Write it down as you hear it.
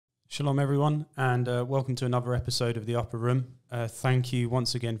Shalom, everyone, and welcome to another episode of The Upper Room. Thank you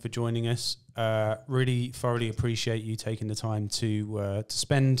once again for joining us. Really thoroughly appreciate you taking the time to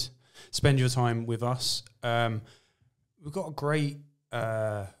spend your time with us. We've got a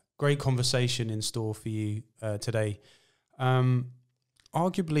great conversation in store for you today.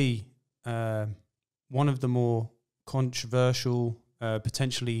 Arguably, one of the more controversial,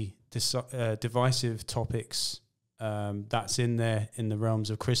 potentially divisive topics that's in there in the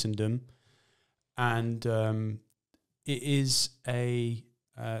realms of Christendom, and it is a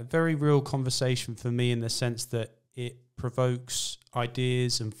very real conversation for me in the sense that it provokes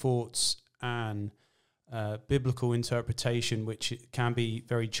ideas and thoughts and biblical interpretation, which can be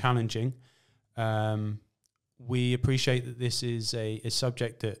very challenging. We appreciate that this is a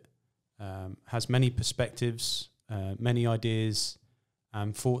subject that has many perspectives, many ideas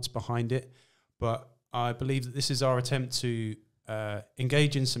and thoughts behind it, but I believe that this is our attempt to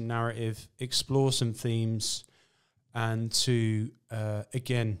engage in some narrative, explore some themes, and to,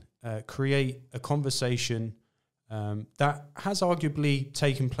 create a conversation that has arguably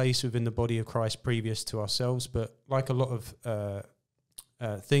taken place within the body of Christ previous to ourselves, but like a lot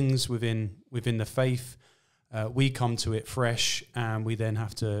of things within the faith, we come to it fresh, and we then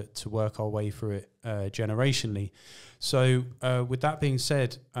have to work our way through it generationally. So with that being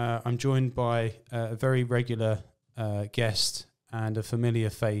said, I'm joined by a very regular guest and a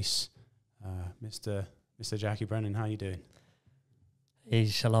familiar face, Mr. Jakkie Brennan. How are you doing? Hey,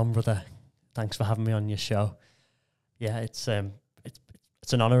 shalom, brother. Thanks for having me on your show. Yeah, it's an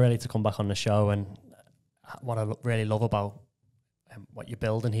honor really to come back on the show, and what I really love about what you're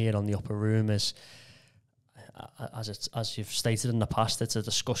building here on the Upper Room is, as you've stated in the past, it's a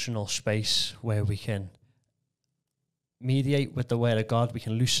discussional space where we can mediate with the Word of God. We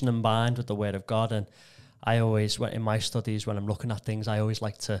can loosen and bind with the Word of God. And I always, in my studies, when I'm looking at things, I always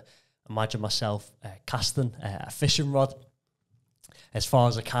like to imagine myself casting a fishing rod as far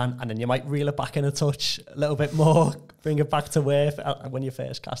as I can, and then you might reel it back in a touch a little bit more, bring it back to where when you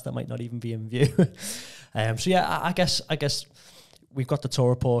first cast it might not even be in view. So yeah, I guess we've got the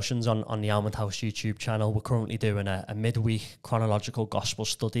Torah portions on the Almond House YouTube channel. We're currently doing a midweek chronological gospel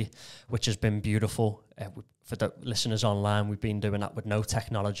study, which has been beautiful. For the listeners online, we've been doing that with no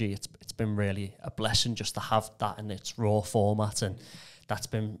technology. It's been really a blessing just to have that in its raw format, and that's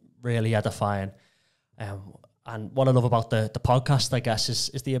been really edifying. And what I love about the podcast, I guess,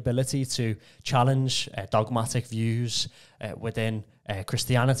 is the ability to challenge dogmatic views within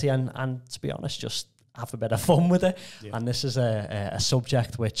Christianity, and to be honest, just have a bit of fun with it. Yeah. And this is a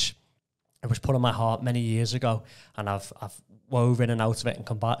subject which it was put on my heart many years ago, and I've wove in and out of it and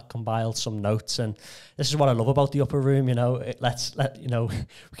compiled some notes. And this is what I love about the Upper Room. We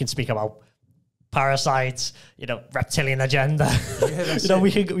can speak about parasites, reptilian agenda. Yeah,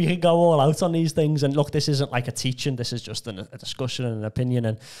 we can go all out on these things. And look, this isn't like a teaching. This is just a discussion and an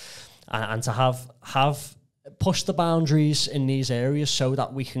opinion, and to have push the boundaries in these areas so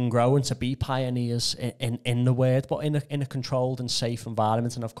that we can grow and to be pioneers in the Word, but in a controlled and safe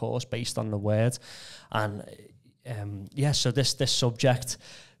environment, and of course based on the Word. And so this subject,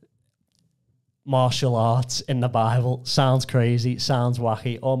 martial arts in the Bible, sounds crazy, sounds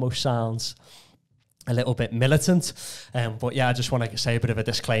wacky, almost sounds a little bit militant, but yeah, I just want to say a bit of a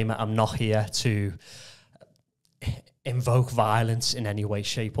disclaimer. I'm not here to invoke violence in any way,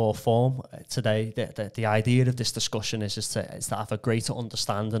 shape or form today. The idea of this discussion is to have a greater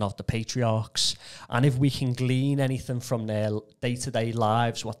understanding of the patriarchs, and if we can glean anything from their day-to-day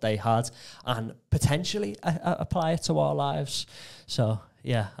lives, what they had, and potentially apply it to our lives. So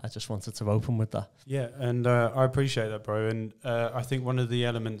yeah, I just wanted to open with that. Yeah, and I appreciate that, bro. And I think one of the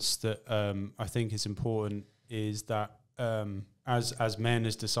elements that I think is important is that as men,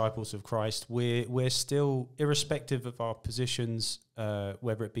 as disciples of Christ, we're still, irrespective of our positions,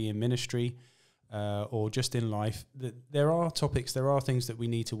 whether it be in ministry or just in life, that there are topics, there are things that we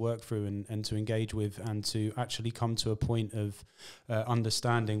need to work through and to engage with, and to actually come to a point of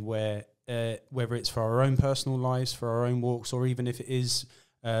understanding where, whether it's for our own personal lives, for our own walks, or even if it is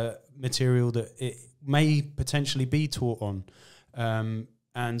material that it may potentially be taught on.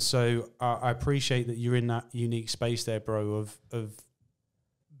 And so I appreciate that you're in that unique space there, bro, of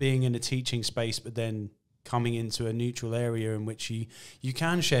being in a teaching space, but then coming into a neutral area in which you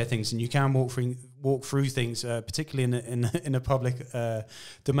can share things and you can walk through things, particularly in a public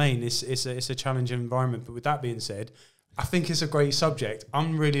domain. It's a challenging environment. But with that being said, I think it's a great subject.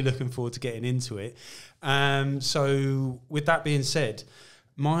 I'm really looking forward to getting into it. So with that being said,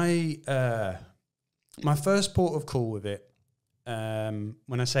 my first port of call with it,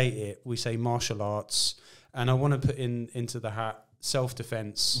 when I say it, we say martial arts, and I want to put into the hat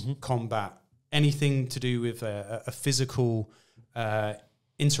self-defense, combat, anything to do with a physical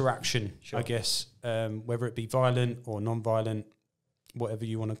interaction, I guess, whether it be violent or non-violent, whatever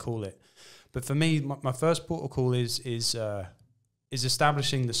you want to call it. But for me, my first port of call is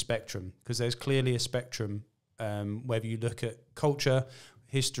establishing the spectrum, because there's clearly a spectrum, whether you look at culture,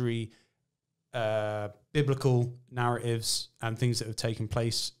 history, biblical narratives, and things that have taken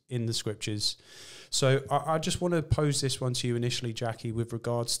place in the scriptures. So I just want to pose this one to you initially, Jackie, with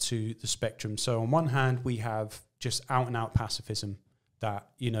regards to the spectrum. So on one hand, we have just out and out pacifism, that,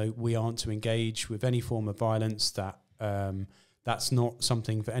 you know, we aren't to engage with any form of violence, that that's not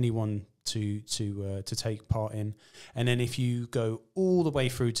something for anyone to take part in. And then if you go all the way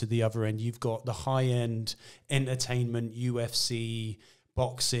through to the other end, you've got the high end entertainment, UFC,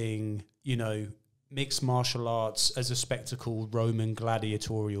 boxing, you know, mixed martial arts as a spectacle, Roman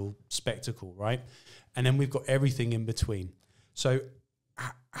gladiatorial spectacle, right? And then we've got everything in between. So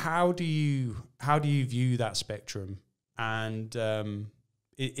how do you view that spectrum? And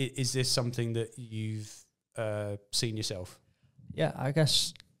is this something that you've seen yourself? Yeah, I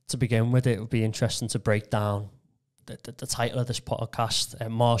guess to begin with, it would be interesting to break down the title of this podcast,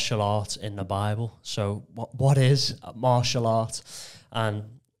 martial art in the Bible. So what is martial art? And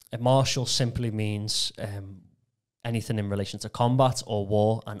martial simply means anything in relation to combat or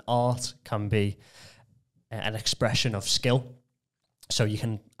war, and art can be an expression of skill. So you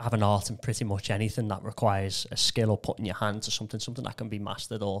can have an art in pretty much anything that requires a skill or putting your hand to something that can be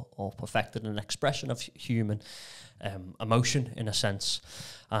mastered or perfected, an expression of human emotion in a sense,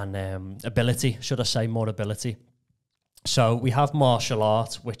 and ability, should I say, more ability. So we have martial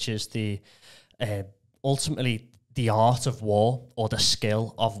art, which is the ultimately the art of war, or the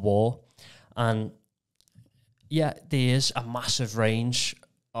skill of war. And yeah, there is a massive range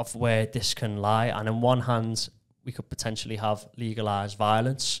of where this can lie. And on one hand, we could potentially have legalized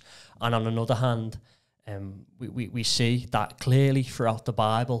violence. And on another hand, we see that clearly throughout the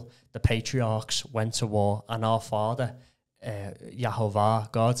Bible, the patriarchs went to war, and our Father,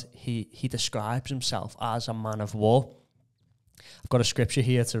 YHWH, God, he describes himself as a man of war. I've got a scripture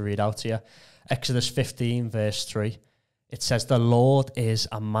here to read out to you. Exodus 15, verse 3. It says, "The Lord is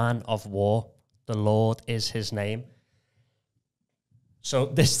a man of war. The Lord is his name." So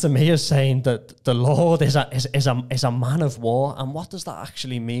this to me is saying that the Lord is a man of war. And what does that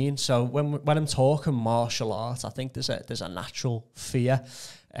actually mean? So when I'm talking martial art, I think there's a natural fear,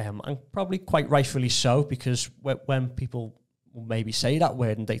 and probably quite rightfully so, because when people will maybe say that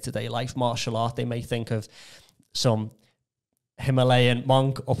word in day-to-day life, martial art, they may think of some Himalayan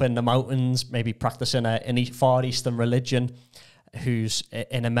monk up in the mountains, maybe practicing a Far Eastern religion, who's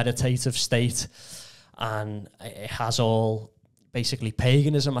in a meditative state, and it has all basically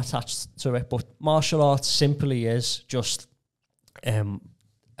paganism attached to it. But martial arts simply is just the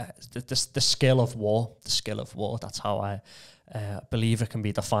skill of war. The skill of war. That's how I believe it can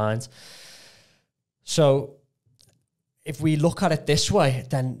be defined. So if we look at it this way,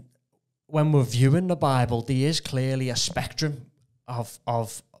 then when we're viewing the Bible, there is clearly a spectrum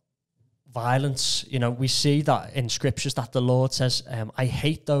of violence. You know, we see that in scriptures that the Lord says, I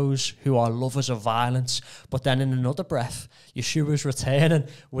hate those who are lovers of violence. But then in another breath, Yeshua's returning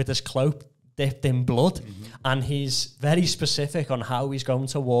with his cloak dipped in blood. And he's very specific on how he's going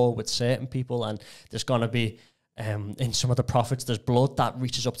to war with certain people. And there's going to be, in some of the prophets, there's blood that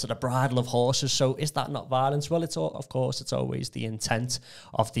reaches up to the bridle of horses. So is that not violence? Well, of course, it's always the intent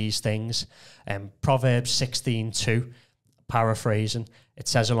of these things. Proverbs 16:2, paraphrasing, it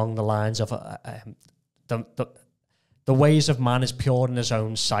says along the lines of the ways of man is pure in his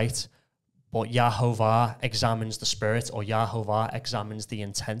own sight, but YHWH examines the spirit, or YHWH examines the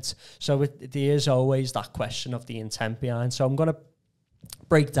intent. So there is always that question of the intent behind. So I'm going to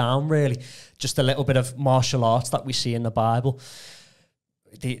break down really just a little bit of martial arts that we see in the Bible,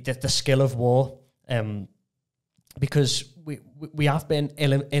 the skill of war, because we have been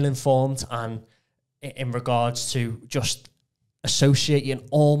ill-informed, and in regards to just associating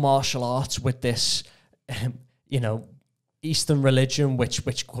all martial arts with this, Eastern religion,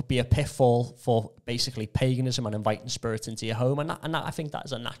 which could be a pitfall for basically paganism and inviting spirits into your home. And that, I think that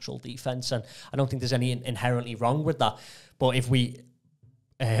is a natural defense, and I don't think there's any inherently wrong with that. But if we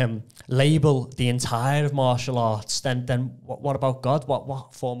label the entire of martial arts, then what about God?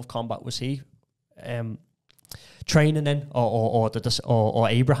 What form of combat was he training in, or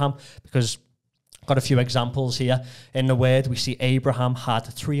Abraham? Because I've got a few examples here. In the Word, we see Abraham had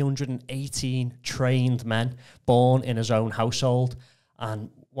 318 trained men born in his own household.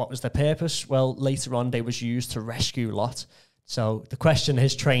 And what was their purpose? Well, later on, they was used to rescue Lot. So the question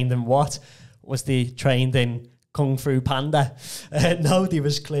is, trained in what? Was they trained in Kung Fu Panda. No, he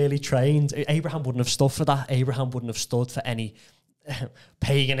was clearly trained. Abraham wouldn't have stood for that. Abraham wouldn't have stood for any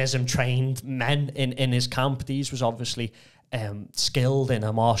paganism trained men in his camp. These was obviously skilled in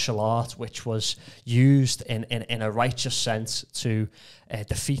a martial art which was used in a righteous sense to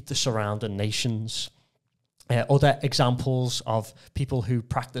defeat the surrounding nations. Other examples of people who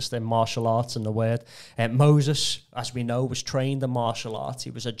practiced in martial arts in the word. Moses, as we know, was trained in martial arts.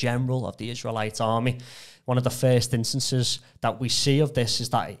 He was a general of the Israelite army. One of the first instances that we see of this is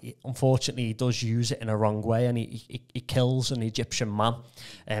that, unfortunately, he does use it in a wrong way, and he kills an Egyptian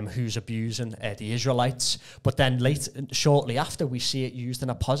man who's abusing the Israelites. But then shortly after, we see it used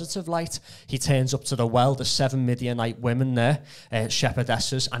in a positive light. He turns up to the well, the 7 Midianite women there,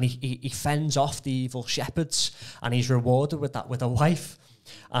 shepherdesses, and he fends off the evil shepherds, and he's rewarded with that, with a wife.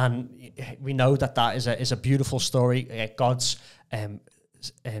 And we know that is a beautiful story. God's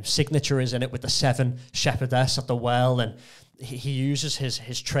signature is in it with the 7 shepherdess at the well, and he uses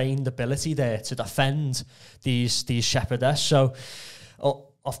his trained ability there to defend these shepherdess. So,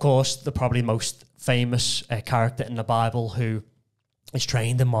 of course, the probably most famous character in the Bible who is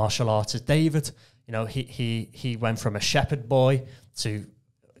trained in martial arts is David. You know, he went from a shepherd boy to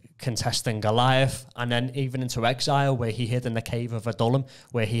contesting Goliath, and then even into exile, where he hid in the cave of Adullam,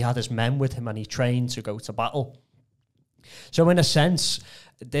 where he had his men with him and he trained to go to battle. So in a sense,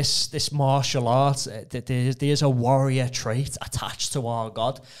 this martial art, there's a warrior trait attached to our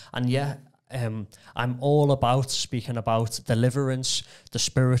God. And yeah, I'm all about speaking about deliverance, the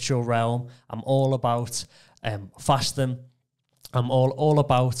spiritual realm. I'm all about fasting. I'm all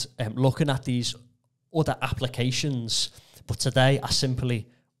about looking at these other applications. But today, I simply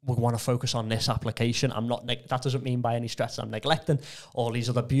we want to focus on this application. That doesn't mean by any stretch I'm neglecting all these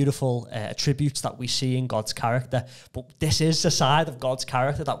other beautiful attributes that we see in God's character. But this is the side of God's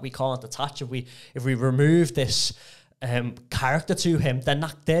character that we can't attach. If we remove this character to him, then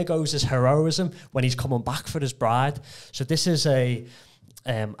there goes his heroism when he's coming back for his bride. So this is a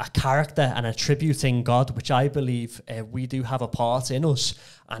character and attribute in God, which I believe we do have a part in us.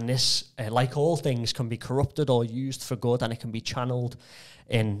 And this, like all things, can be corrupted or used for good, and it can be channeled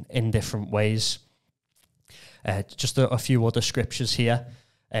in different ways. Just a few other scriptures here.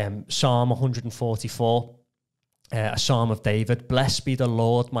 Psalm 144, a psalm of David. Blessed be the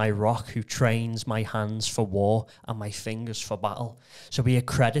Lord, my rock, who trains my hands for war and my fingers for battle. So we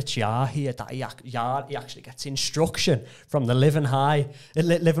accredit Yah here, that he actually gets instruction from the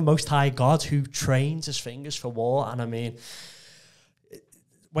living most high God, who trains his fingers for war. And I mean,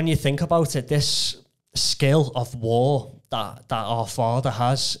 when you think about it, this skill of war that our Father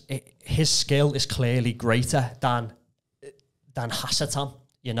has, his skill is clearly greater than Hasatan.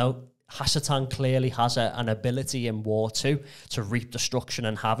 You know, Hasatan clearly has an ability in war too, to reap destruction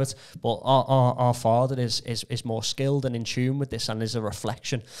and have it. But our Father is more skilled and in tune with this, and is a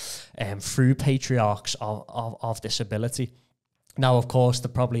reflection through patriarchs of this ability. Now, of course, the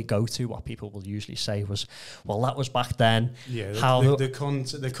probably go-to, what people will usually say was, well, that was back then. Yeah, the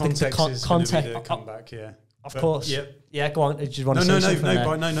context is going to be the comeback, yeah. Of course. Yep. Yeah, go on. Did you want to say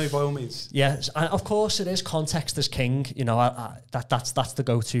something? No, by all means. Yes, and of course it is context is king. You know, that's the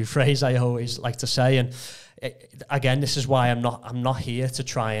go-to phrase I always like to say. And again, this is why I'm not here to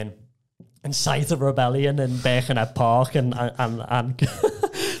try and incite a rebellion in Birkenhead Park and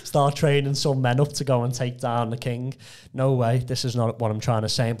start training some men up to go and take down the king. No way. This is not what I'm trying to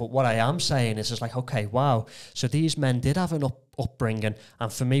say. But what I am saying is like, okay, wow. So these men did have an upbringing,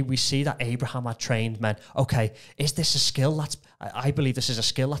 and for me, we see that Abraham had trained men. Okay, is this a skill I believe this is a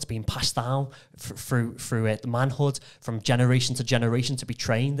skill that's been passed down through manhood from generation to generation, to be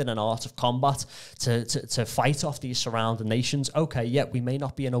trained in an art of combat, to fight off these surrounding nations. Okay, yeah, we may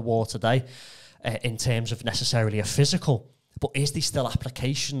not be in a war today in terms of necessarily a physical, but is there still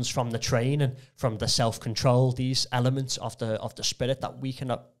applications from the training, from the self-control, these elements of the spirit that we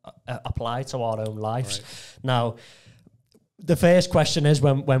can apply to our own lives? Right. Now, the first question is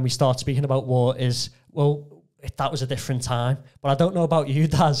when we start speaking about war is, well, that was a different time. But I don't know about you,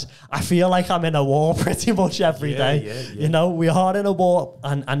 Daz. I feel like I'm in a war pretty much every day. Yeah. You know, we are in a war,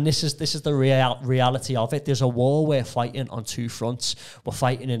 and this is the reality of it. There's a war we're fighting on two fronts. We're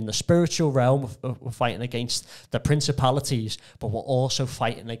fighting in the spiritual realm. We're fighting against the principalities, but we're also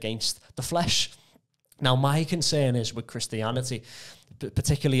fighting against the flesh. Now, my concern is with Christianity,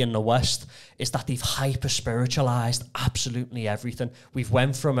 particularly in the West, is that they've hyper-spiritualized absolutely everything. We've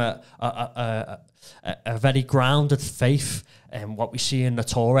went from a very grounded faith, what we see in the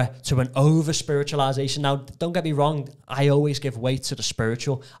Torah, to an over-spiritualization. Now, don't get me wrong, I always give weight to the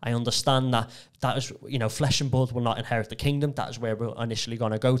spiritual. I understand that is, you know, flesh and blood will not inherit the kingdom. That is where we're initially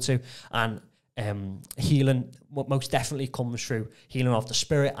going to go to. And healing most definitely comes through healing of the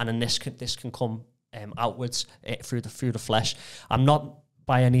spirit, and then this can come outwards through the flesh. I'm not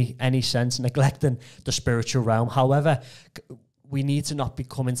by any sense neglecting the spiritual realm. However, we need to not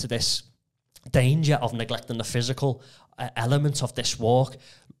become into this danger of neglecting the physical element of this walk.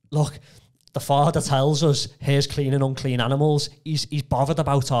 Look, the Father tells us, here's clean and unclean animals. He's bothered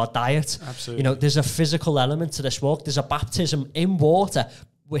about our diet. Absolutely. You know, there's a physical element to this walk. There's a baptism in water,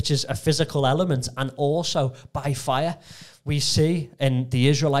 which is a physical element, and also by fire. We see in the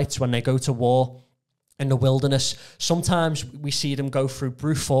Israelites when they go to war in the wilderness, sometimes we see them go through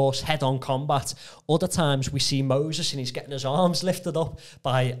brute force, head-on combat. Other times we see Moses and he's getting his arms lifted up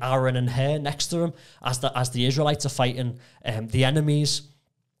by Aaron and Hur next to him as the Israelites are fighting the enemies.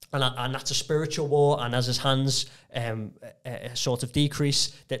 And that's a spiritual war, and as his hands sort of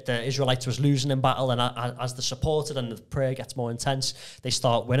decrease, that the Israelites was losing in battle, and as they're supported and the prayer gets more intense, they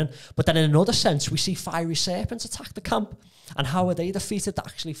start winning. But then in another sense, we see fiery serpents attack the camp. And how are they defeated? They're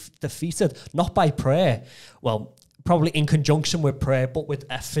actually defeated not by prayer, well, probably in conjunction with prayer, but with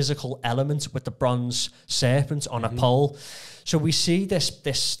a physical element, with the bronze serpent on a pole. So we see this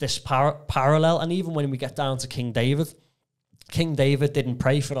parallel, and even when we get down to King David didn't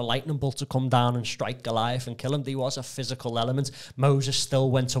pray for a lightning bolt to come down and strike Goliath and kill him. There was a physical element. Moses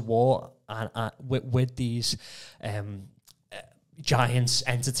still went to war with these giants,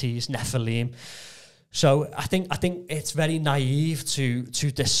 entities, Nephilim. So I think it's very naive to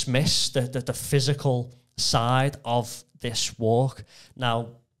dismiss the physical side of this walk. Now,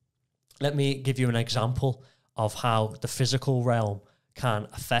 let me give you an example of how the physical realm can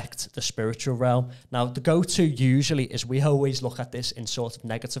affect the spiritual realm. Now, the go-to usually is we always look at this in sort of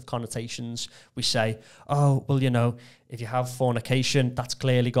negative connotations. We say, oh, well, you know, if you have fornication, that's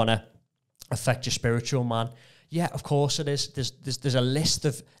clearly going to affect your spiritual man. Yeah, of course it is. There's a list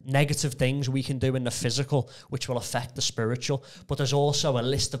of negative things we can do in the physical which will affect the spiritual, but there's also a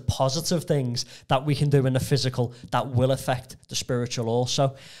list of positive things that we can do in the physical that will affect the spiritual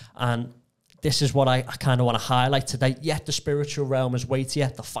also. And this is what I kind of want to highlight today. Yet the spiritual realm is weightier,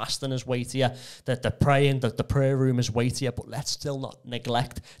 the fasting is weightier, the praying, the prayer room is weightier, but let's still not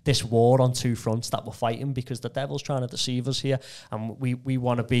neglect this war on two fronts that we're fighting, because the devil's trying to deceive us here, and we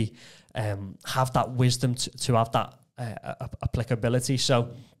want to be have that wisdom to have that applicability.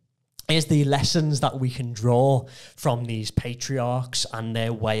 So here's the lessons that we can draw from these patriarchs and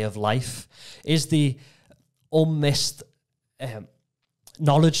their way of life. Is the unmissed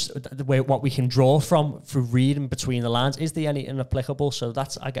knowledge, what we can draw from through reading between the lines. Is there anything applicable? So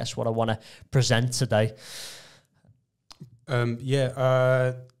that's, I guess, what I want to present today.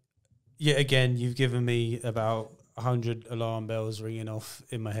 Again, you've given me about 100 alarm bells ringing off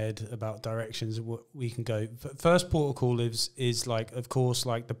in my head about directions of what we can go. First port of call is like, of course,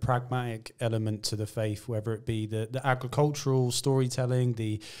 like the pragmatic element to the faith, whether it be the agricultural storytelling,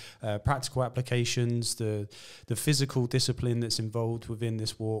 the practical applications, the physical discipline that's involved within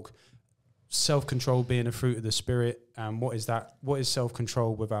this walk. Self-control being a fruit of the spirit. And what is that? What is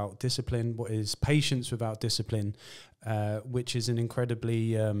self-control without discipline? What is patience without discipline? Which is an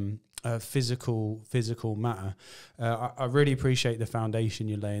incredibly physical matter. I really appreciate the foundation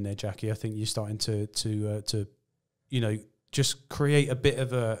you're laying there, Jakkie. I think you're starting to just create a bit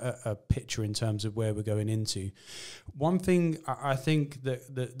of a picture in terms of where we're going into. One thing I think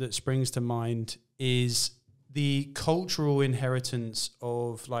that springs to mind is the cultural inheritance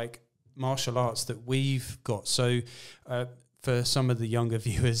of like martial arts that we've got. So for some of the younger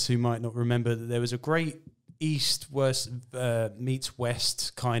viewers who might not remember, that there was a great East meets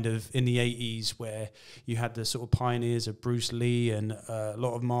West kind of in the 80s, where you had the sort of pioneers of Bruce Lee, and a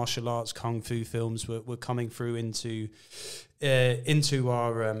lot of martial arts kung fu films were coming through into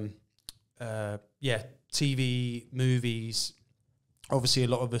our TV movies. Obviously, a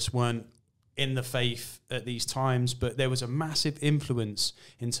lot of us weren't in the faith at these times, but there was a massive influence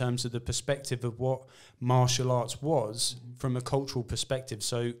in terms of the perspective of what martial arts was from a cultural perspective.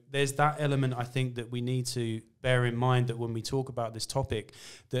 So there's that element, I think, that we need to bear in mind, that when we talk about this topic,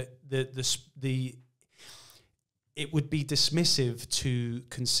 that it would be dismissive to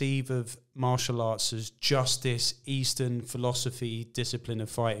conceive of martial arts as just this Eastern philosophy discipline of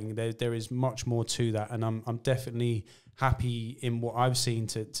fighting. There is much more to that, and I'm definitely happy in what I've seen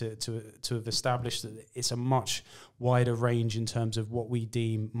to have established that it's a much wider range in terms of what we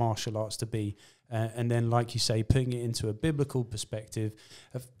deem martial arts to be. And then, like you say, putting it into a biblical perspective,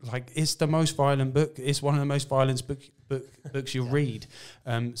 of, like, it's the most violent book. It's one of the most violent books you'll read.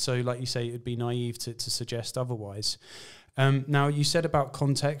 So, like you say, it would be naive to suggest otherwise. Now, you said about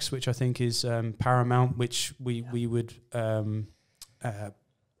context, which I think is paramount, which we would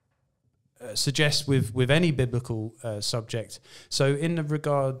suggest with any biblical subject. So in the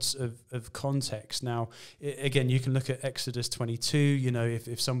regards of context, now, again, you can look at Exodus 22,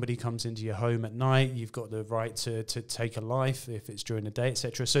 if somebody comes into your home at night, you've got the right to take a life if it's during the day,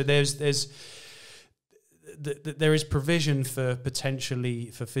 etc. So there is provision for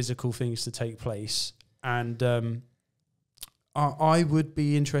potentially for physical things to take place. And I would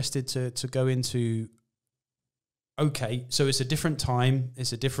be interested to go into, okay, so it's a different time.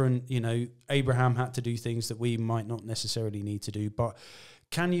 It's a different, Abraham had to do things that we might not necessarily need to do. But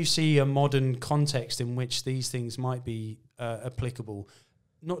can you see a modern context in which these things might be applicable?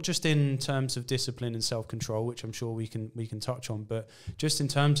 Not just in terms of discipline and self-control, which I'm sure we can touch on, but just in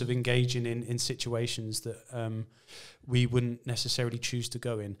terms of engaging in situations that we wouldn't necessarily choose to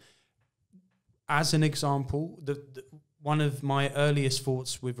go in. As an example, one of my earliest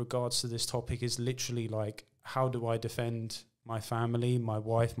thoughts with regards to this topic is literally like, how do I defend my family, my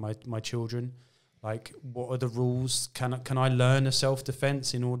wife, my children? Like, what are the rules? Can I learn a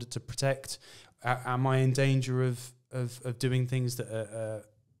self-defense in order to protect? Am I in danger of doing things that are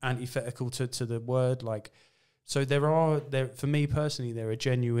antithetical to the word? Like, so there for me personally, there are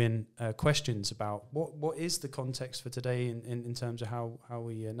genuine questions about what is the context for today in terms of how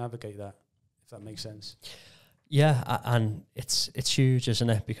we navigate that, if that makes sense. Yeah, and it's huge, isn't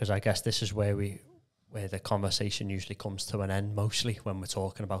it? Because I guess this is where the conversation usually comes to an end, mostly when we're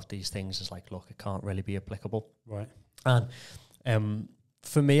talking about these things. It's like, look, it can't really be applicable. Right. And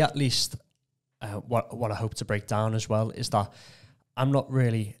for me, at least, what I hope to break down as well is that I'm not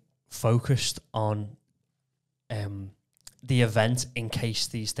really focused on the event in case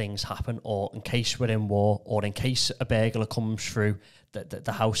these things happen, or in case we're in war, or in case a burglar comes through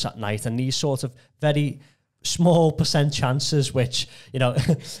the house at night, and these sort of very small percent chances, which,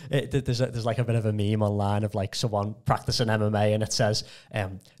 there's like a bit of a meme online of like someone practicing MMA, and it says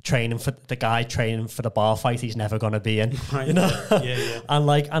training for the bar fight he's never going to be in. Right. Yeah. and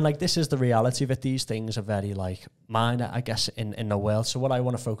like this is the reality of it. These things are very like minor, I guess, in the world. So what I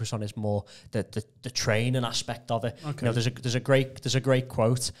want to focus on is more the training aspect of it. Okay. There's a great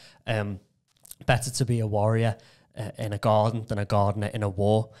quote, better to be a warrior in a garden than a gardener in a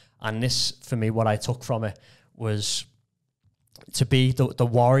war. And this, for me, what I took from it was to be the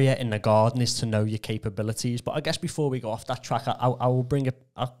warrior in the garden is to know your capabilities. But I guess before we go off that track, I will bring it.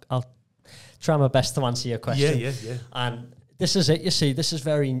 I'll try my best to answer your question. Yeah. And this is it. You see, this is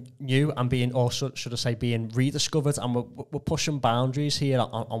very new and being rediscovered. And we're pushing boundaries here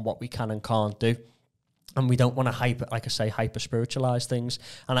on what we can and can't do. And we don't want to hyper spiritualize things.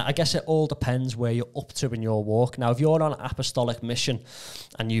 And I guess it all depends where you're up to in your walk. Now, if you're on an apostolic mission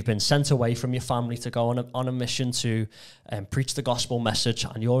and you've been sent away from your family to go on a mission to preach the gospel message,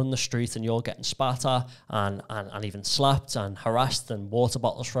 and you're in the street and you're getting spat at and even slapped and harassed and water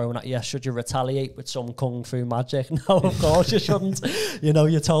bottles thrown at you, should you retaliate with some kung fu magic? No, of course you shouldn't.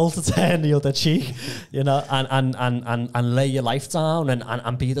 You're told to turn the other cheek, and lay your life down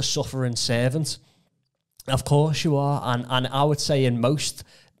and be the suffering servant. Of course you are, and I would say in most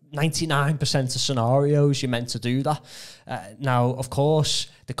 99% of scenarios you're meant to do that. Now, of course,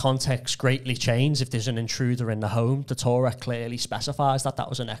 the context greatly changes if there's an intruder in the home. The Torah clearly specifies that. That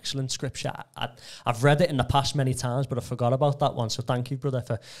was an excellent scripture. I've read it in the past many times, but I forgot about that one. So thank you, brother,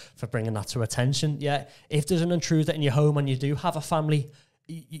 for bringing that to attention. Yeah, if there's an intruder in your home and you do have a family,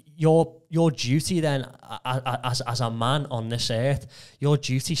 your duty then as a man on this earth, your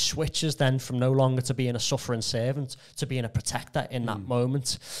duty switches then from no longer to being a suffering servant to being a protector in that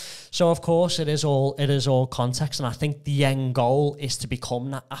moment. So of course it is all context, and I think the end goal is to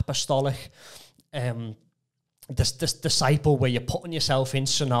become that apostolic this disciple where you're putting yourself in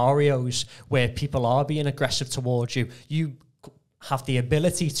scenarios where people are being aggressive towards you. You have the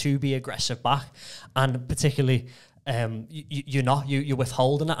ability to be aggressive back, and particularly you're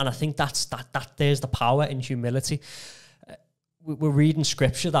withholding it. And I think that there's the power in humility. We're reading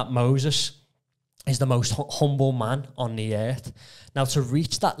scripture that Moses is the most humble man on the earth. Now, to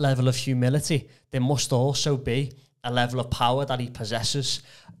reach that level of humility, there must also be a level of power that he possesses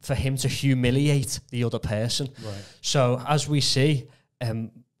for him to humiliate the other person. Right. So as we see,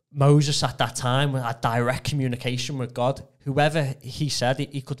 Moses at that time had direct communication with God. Whoever he said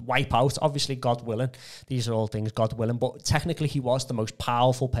he could wipe out, obviously God willing. These are all things God willing, but technically he was the most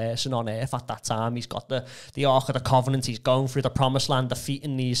powerful person on earth at that time. He's got the Ark of the Covenant. He's going through the Promised Land,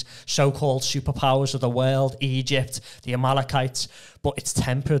 defeating these so-called superpowers of the world, Egypt, the Amalekites, but it's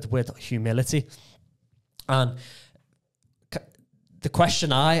tempered with humility. And the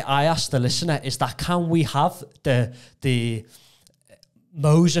question I ask the listener is that, can we have the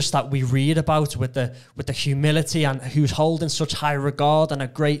Moses that we read about with the humility, and who's holding such high regard, and a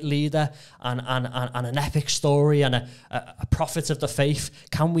great leader, and an epic story, and a prophet of the faith?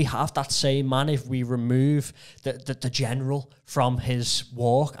 Can we have that same man if we remove the general from his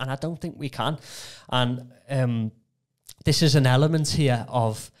walk? And I don't think we can. And this is an element here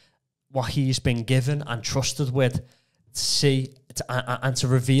of what he's been given and trusted with to see and to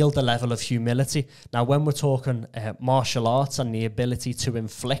reveal the level of humility. Now, when we're talking martial arts and the ability to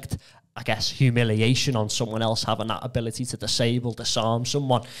inflict, I guess, humiliation on someone else, having that ability to disarm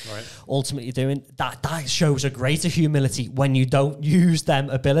someone, right, ultimately doing that shows a greater humility when you don't use them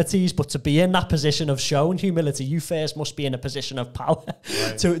abilities. But to be in that position of showing humility, you first must be in a position of power,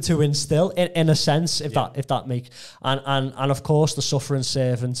 right, to instill in a sense, if that makes, and of course the suffering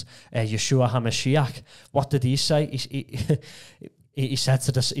servant, Yeshua HaMashiach. What did he say? He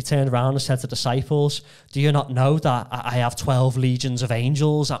turned around and said to the disciples, "Do you not know that I have 12 legions of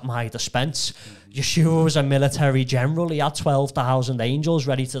angels at my dispense?" Yeshua was a military general. He had 12,000 angels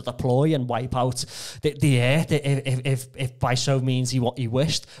ready to deploy and wipe out the earth if by so means he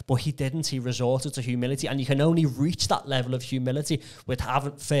wished. But he didn't. He resorted to humility. And you can only reach that level of humility with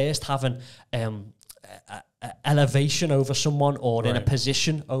having elevation over someone, or in a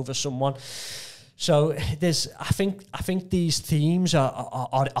position over someone. So I think these themes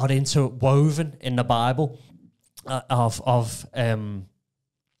are interwoven in the Bible of the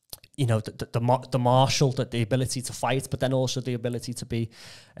martial, the ability to fight, but then also the ability to be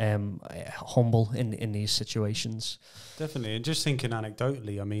humble in these situations. Definitely, and just thinking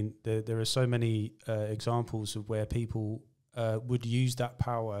anecdotally, I mean, there are so many examples of where people would use that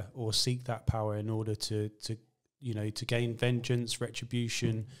power or seek that power in order to gain vengeance,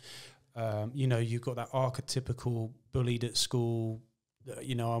 retribution. You've got that archetypical bullied at school. I'm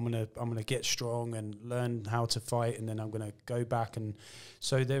gonna get strong and learn how to fight, and then I'm gonna go back. And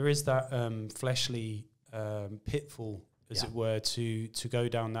so there is that fleshly pitfall, as it were, to go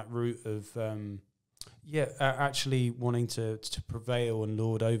down that route of actually wanting to prevail and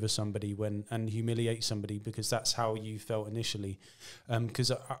lord over somebody and humiliate somebody, because that's how you felt initially. Because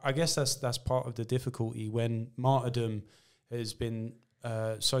I guess that's part of the difficulty when martyrdom has been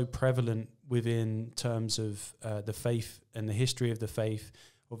so prevalent within terms of the faith and the history of the faith.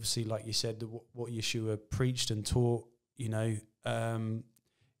 Obviously, like you said, what Yeshua preached and taught,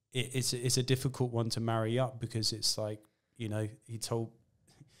 it's a difficult one to marry up, because it's like, he told,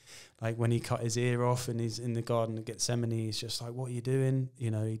 like when he cut his ear off and he's in the Garden of Gethsemane, he's just like, what are you doing? He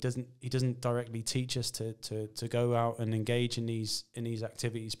doesn't directly teach us to go out and engage in these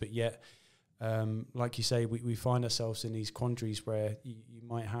activities, but yet, like you say, we find ourselves in these quandaries where you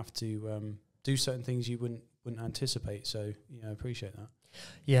might have to do certain things you wouldn't anticipate. So, I appreciate that.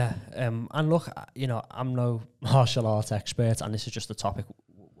 Yeah, and look, I'm no martial arts expert, and this is just a topic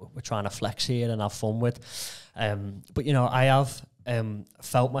we're trying to flex here and have fun with. But I have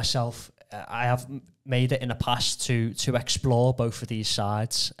felt myself, I have made it in the past to explore both of these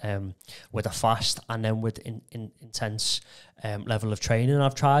sides with a fast and then with intense level of training. And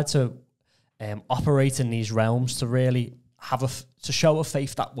I've tried to operate in these realms to really to show a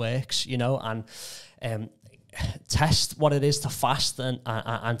faith that works, and test what it is to fast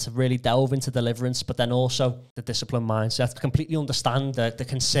and to really delve into deliverance, but then also the discipline mindset. Completely understand the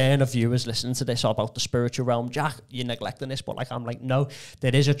concern of viewers listening to this about the spiritual realm. Jack, you're neglecting this, but I'm like, no,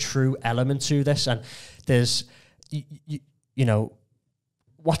 there is a true element to this, and there's,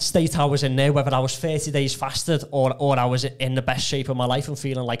 what state I was in there, whether I was 30 days fasted or I was in the best shape of my life and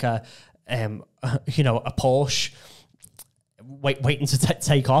feeling like a Porsche waiting to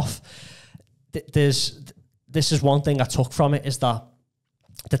take off. This is one thing I took from it, is that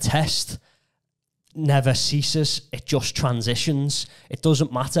the test never ceases. It just transitions. It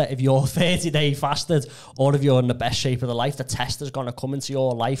doesn't matter if you're 30-day fasted or if you're in the best shape of the life. The test is going to come into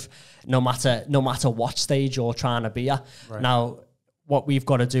your life no matter what stage you're trying to be at. Right. Now, what we've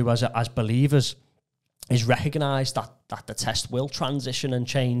got to do as believers is recognize that the test will transition and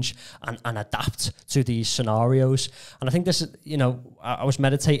change and adapt to these scenarios. And I think this is, I was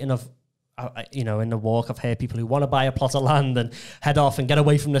meditating in the walk, I've heard people who want to buy a plot of land and head off and get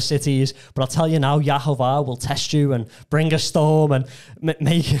away from the cities. But I'll tell you now, YHWH will test you and bring a storm and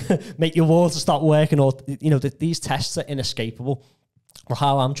make your water stop working. Or, these tests are inescapable. Well,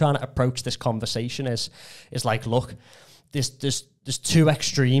 how I'm trying to approach this conversation is like, look, there's two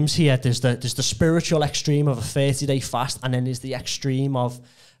extremes here. There's the spiritual extreme of a 30-day fast, and then there's the extreme of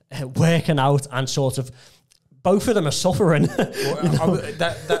working out, and sort of both of them are suffering.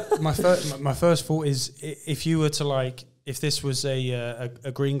 My first thought is, if you were to if this was a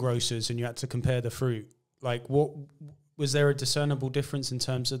greengrocer's and you had to compare the fruit, like what was there a discernible difference in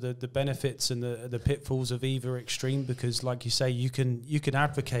terms of the benefits and the pitfalls of either extreme? Because like you say, you can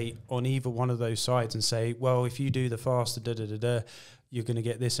advocate on either one of those sides and say, well, if you do the fast, you're going to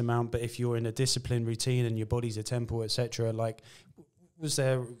get this amount. But if you're in a disciplined routine and your body's a temple, etc., like, was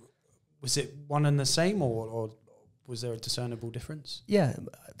it one and the same, or was there a discernible difference? Yeah,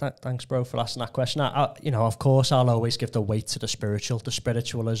 thanks, bro, for asking that question. Of course, I'll always give the weight to the spiritual. The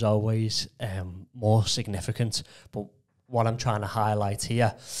spiritual is always more significant. But what I'm trying to highlight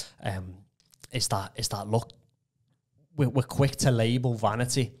here is that look, we're quick to label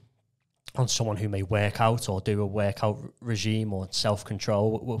vanity on someone who may work out or do a workout regime or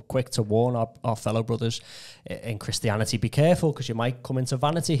self-control. We're quick to warn our fellow brothers in Christianity, be careful, because you might come into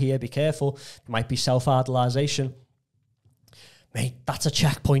vanity here, be careful. It might be self-idolization. Mate, that's a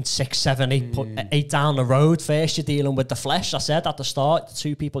checkpoint 6, 7, 8 down the road. First, you're dealing with the flesh. I said at the start, the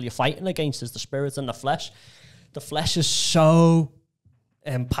two people you're fighting against is the spirit and the flesh. The flesh is so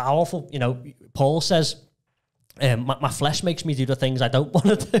powerful. You know, Paul says, my flesh makes me do the things I don't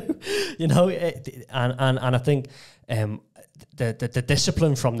want to do. You know, and I think the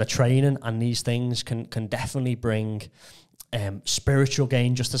discipline from the training and these things can definitely bring spiritual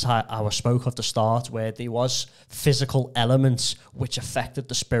gain, just as I spoke of the start, where there was physical elements which affected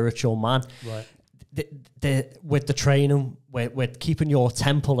the spiritual man. Right. With the training, with keeping your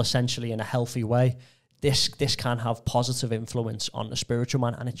temple essentially in a healthy way, this can have positive influence on the spiritual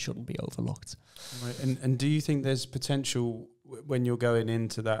man, and it shouldn't be overlooked. Right. And do you think there's potential when you're going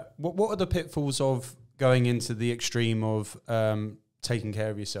into that? What are the pitfalls of going into the extreme of taking care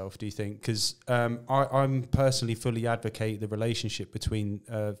of yourself, do you think? Because I'm personally fully advocate the relationship between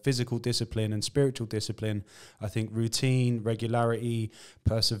physical discipline and spiritual discipline. I think routine, regularity,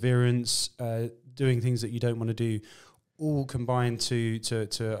 perseverance, doing things that you don't want to do, all combined to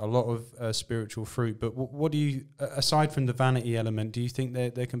a lot of spiritual fruit. But what do you, aside from the vanity element, do you think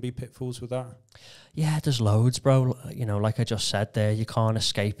there can be pitfalls with that? Yeah, there's loads, bro. You know, like I just said there, you can't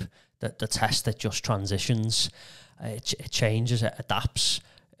escape the test that just transitions. It changes, it adapts.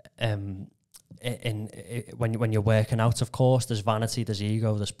 When you're working out, of course, there's vanity, there's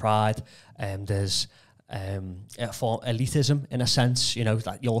ego, there's pride, there's elitism in a sense, you know,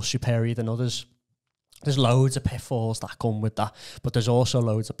 that you're superior than others. There's loads of pitfalls that come with that, but there's also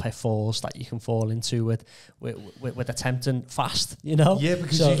loads of pitfalls that you can fall into with attempting fast, you know? Yeah,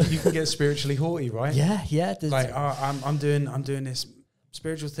 because you can get spiritually haughty, right? Yeah. Like, I'm doing this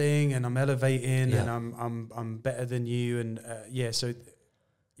spiritual thing, and I'm elevating, and I'm better than you, and I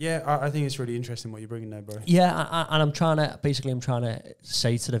think it's really interesting what you're bringing there, bro. Yeah, and I'm trying to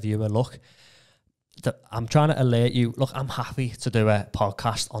say to the viewer, look, I'm trying to alert you. Look, I'm happy to do a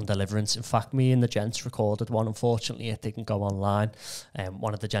podcast on deliverance. In fact, me and the gents recorded one. Unfortunately, it didn't go online.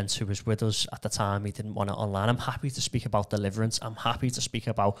 One of the gents who was with us at the time, he didn't want it online. I'm happy to speak about deliverance. I'm happy to speak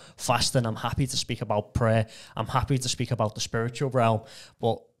about fasting. I'm happy to speak about prayer. I'm happy to speak about the spiritual realm.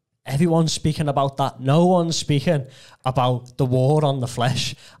 But everyone's speaking about that. No one's speaking about the war on the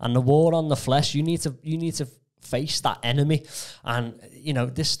flesh. And the war on the flesh, you need to face that enemy. And you know,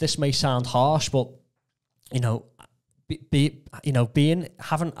 this may sound harsh, but you know,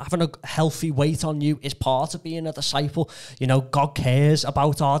 having a healthy weight on you is part of being a disciple. You know, God cares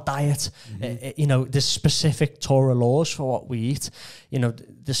about our diet. You know, there's specific Torah laws for what we eat. You know,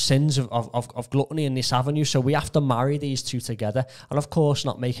 the sins of gluttony in this avenue. So we have to marry these two together. And of course,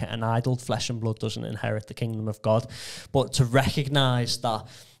 not make it an idol. Flesh and blood doesn't inherit the kingdom of God. But to recognize that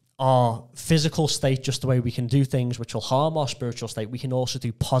our physical state, just the way we can do things which will harm our spiritual state, we can also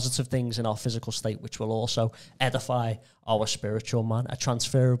do positive things in our physical state which will also edify our spiritual man. A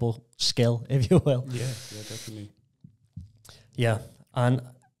transferable skill, if you will. Yeah, definitely. Yeah, and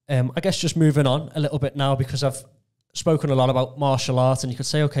I guess just moving on a little bit now, because I've spoken a lot about martial arts, and you could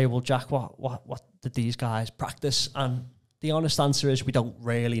say, okay, well, Jack, what did these guys practice? And the honest answer is we don't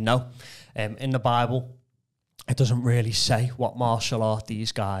really know. In the Bible, it doesn't really say what martial art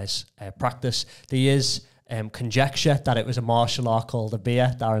these guys practice. There is conjecture that it was a martial art called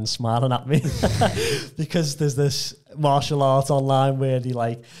Abir. Darren's smiling at me because there's this martial art online where they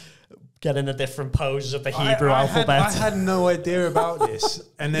like get in the different poses of the Hebrew alphabet. I had no idea about this,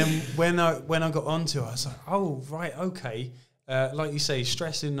 and then when I got onto it, I was like, oh right, okay. Like you say,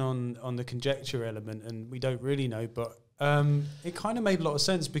 stressing on the conjecture element, and we don't really know, but it kind of made a lot of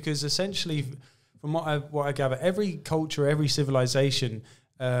sense, because essentially, from what I gather, every culture, every civilization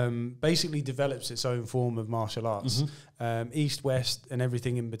basically develops its own form of martial arts, East, West, and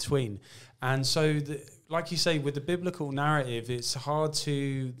everything in between. And so, like you say, with the biblical narrative, it's hard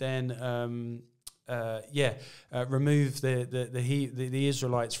to then remove the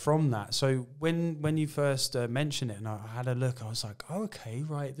Israelites from that. So when you first mentioned it, and I had a look, I was like, oh, okay,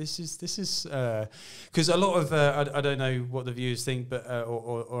 right, this is because a lot of I don't know what the viewers think, but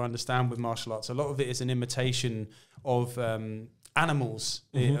or understand with martial arts, a lot of it is an imitation of animals,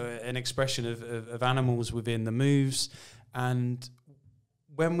 an expression of animals within the moves. And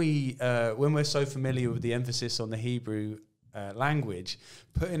when we're so familiar with the emphasis on the Hebrew language,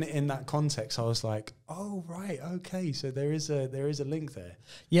 putting it in that context, I was like, oh right, okay, so there is a link there.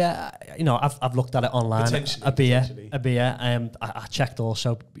 Yeah, I've looked at it online. Abir. I checked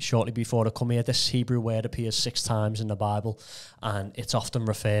also shortly before to come here. This Hebrew word appears 6 times in the Bible, and it's often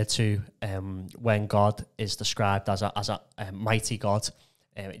referred to when God is described as a mighty God.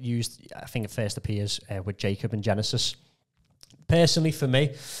 It used, I think, it first appears with Jacob in Genesis. Personally, for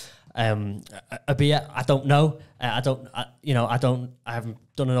me, Abir, I don't know. I haven't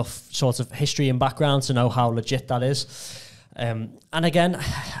done enough sort of history and background to know how legit that is. And again,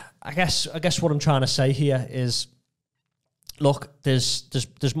 I guess what I'm trying to say here is, look,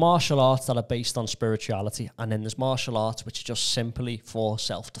 there's martial arts that are based on spirituality, and then there's martial arts which are just simply for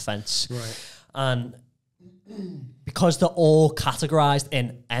self-defense. Right. And because they're all categorized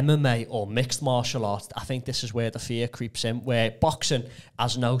in MMA or mixed martial arts, I think this is where the fear creeps in, where boxing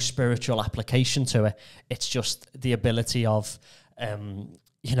has no spiritual application to it. It's just the ability of,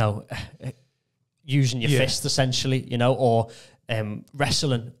 using your fist, essentially, or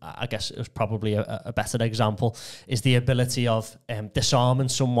wrestling, I guess it was probably a better example, is the ability of disarming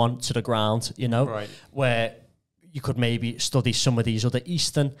someone to the ground, right. Where you could maybe study some of these other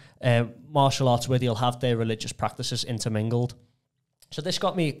Eastern martial arts where they'll have their religious practices intermingled. So this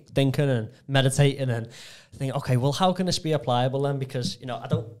got me thinking and meditating and thinking, okay, well, how can this be applicable then? Because, I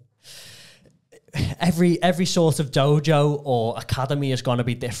don't... Every sort of dojo or academy is going to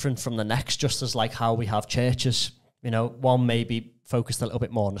be different from the next, just as like how we have churches. One may be focused a little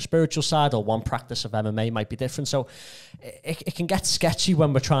bit more on the spiritual side, or one practice of MMA might be different. So it can get sketchy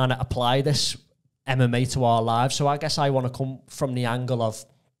when we're trying to apply this MMA to our lives. So I guess I want to come from the angle of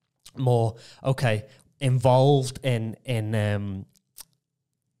more, okay, involved in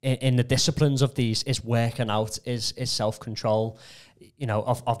the disciplines of these is working out, is self-control,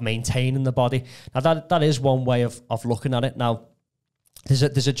 of maintaining the body. Now that is one way of looking at it. Now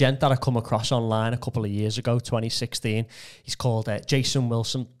there's a gent that I come across online a couple of years ago, 2016. He's called Jason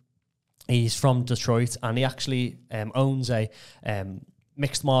Wilson. He's from Detroit, and he actually owns a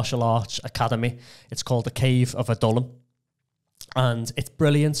mixed martial arts academy. It's called the Cave of Adullam, and it's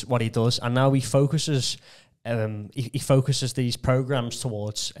brilliant what he does. And now he focuses these programs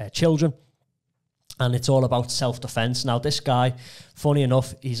towards children, and it's all about self-defense. Now this guy, funny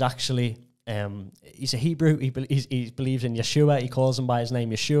enough, he's actually he's a Hebrew. He believes in Yeshua. He calls him by his name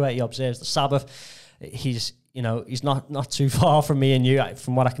Yeshua. He observes the Sabbath. He's not too far from me and you.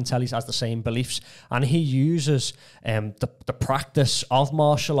 From what I can tell, he has the same beliefs, and he uses the practice of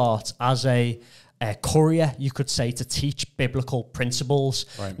martial arts as a courier, you could say, to teach biblical principles.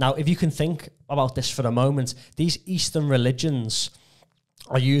 Right. Now, if you can think about this for a moment, these Eastern religions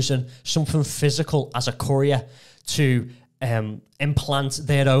are using something physical as a courier to implant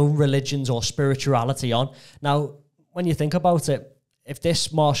their own religions or spirituality on. Now, when you think about it, if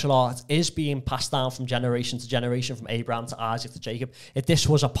this martial art is being passed down from generation to generation, from Abraham to Isaac to Jacob, if this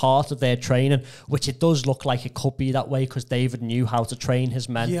was a part of their training, which it does look like it could be that way because David knew how to train his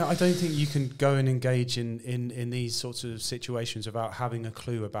men. Yeah, I don't think you can go and engage in these sorts of situations without having a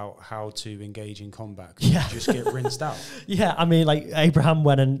clue about how to engage in combat. Yeah. You just get rinsed out. Yeah, I mean, like Abraham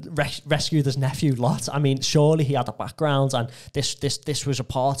went and rescued his nephew Lot. I mean, surely he had a background, and this was a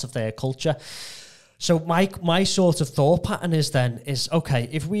part of their culture. So my sort of thought pattern is okay,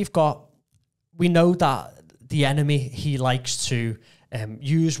 if we know that the enemy, he likes to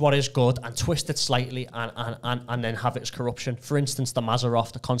use what is good and twist it slightly and then have its corruption. For instance, the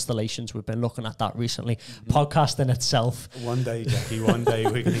Mazzaroth, the constellations, we've been looking at that recently. Mm-hmm. Podcast in itself. One day, Jackie, one day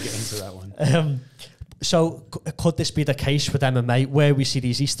we're going to get into that one. So could this be the case with MMA, where we see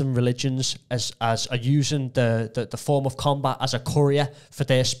these Eastern religions as are using the form of combat as a courier for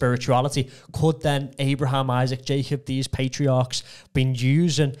their spirituality? Could then Abraham, Isaac, Jacob, these patriarchs, been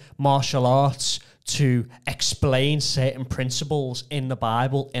using martial arts to explain certain principles in the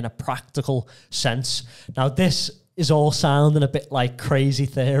Bible in a practical sense? Now, this is all sounding a bit like crazy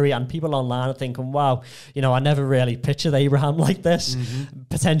theory, and people online are thinking, wow, I never really pictured Abraham like this,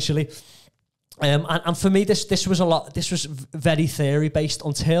 potentially. And for me, this was very theory based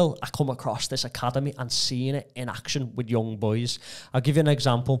until I come across this academy and seeing it in action with young boys. I'll give you an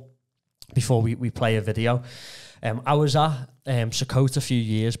example before we play a video. I was at Sukkot a few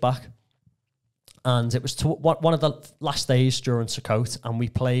years back, And it was one of the last days during Sukkot, and we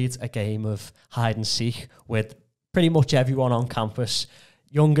played a game of hide and seek with pretty much everyone on campus,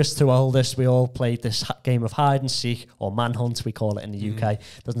 youngest to oldest. We all played this game of hide and seek, or manhunt, we call it in the UK.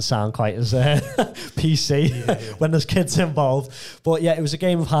 Doesn't sound quite as PC when there's kids involved. But yeah, it was a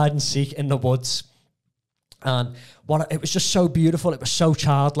game of hide and seek in the woods. And it was just so beautiful. It was so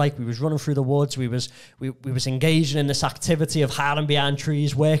childlike. We was running through the woods. We was engaging in this activity of hiding behind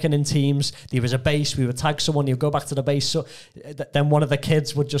trees, working in teams. There was a base. We would tag someone. You'd go back to the base. So then one of the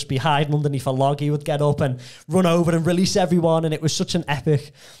kids would just be hiding underneath a log. He would get up and run over and release everyone. And it was such an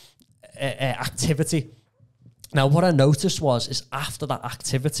epic activity. Now, what I noticed is after that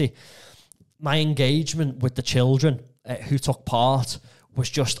activity, my engagement with the children who took part was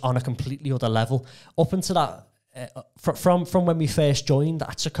just on a completely other level. Up until that, from when we first joined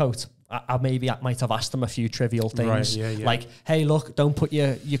at Sukkot, I might have asked them a few trivial things, like, hey, look, don't put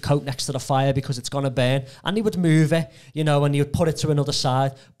your coat next to the fire because it's going to burn. And he would move it, and he would put it to another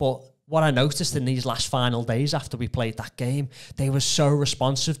side. But what I noticed in these last final days after we played that game, they were so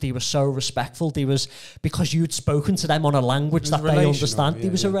responsive, they were so respectful. Because you'd spoken to them on a language that they understand.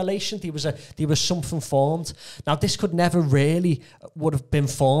 There was a relation, there was something formed. Now, this could never really would have been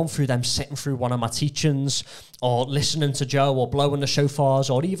formed through them sitting through one of my teachings or listening to Joe or blowing the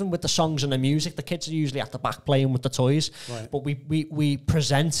shofars or even with the songs and the music. The kids are usually at the back playing with the toys. Right. But we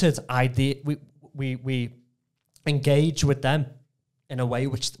presented idea, we engaged with them in a way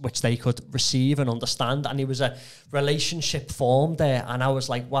which they could receive and understand. And it was a relationship formed there. And I was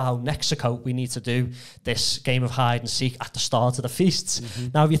like, wow, next Sukkot, we need to do this game of hide and seek at the start of the feasts. Mm-hmm.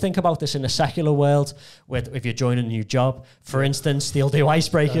 Now, if you think about this in a secular world, if you're joining a new job, for instance, they'll do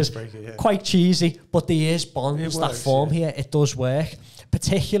icebreakers, quite cheesy, but there is bonds that form here. It does work,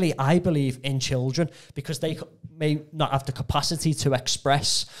 particularly, I believe, in children, because they may not have the capacity to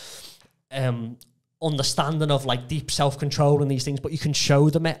express understanding of like deep self-control and these things, but you can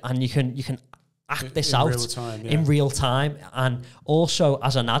show them it and you can act this out in real time. And also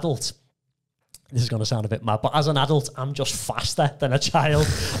as an adult, this is going to sound a bit mad, but as an adult, I'm just faster than a child.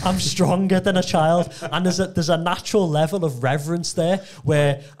 I'm stronger than a child. And there's a natural level of reverence there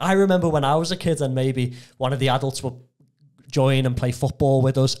where I remember when I was a kid and maybe one of the adults would join and play football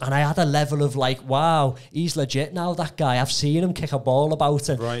with us, and I had a level of like, wow, he's legit now, that guy. I've seen him kick a ball about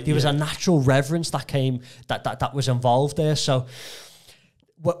it. Right, there was a natural reverence that was involved there. So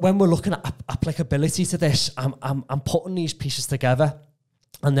when we're looking at applicability to this, I'm putting these pieces together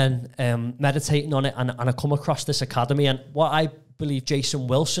and then meditating on it, and I come across this academy, and what I believe Jason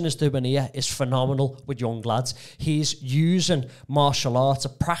Wilson is doing here is phenomenal with young lads. He's using martial arts, a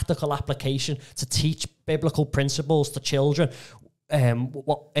practical application to teach biblical principles to children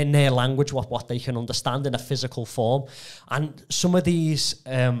what in their language, what they can understand in a physical form. And some of these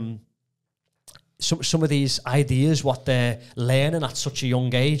some of these ideas, what they're learning at such a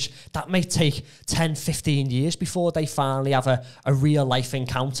young age, that may take 10, 15 years before they finally have a real life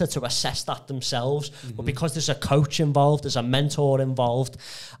encounter to assess that themselves. Mm-hmm. But because there's a coach involved, there's a mentor involved,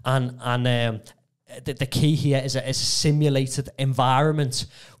 and the key here is a simulated environment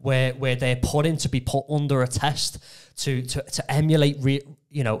where they're put in to be put under a test to emulate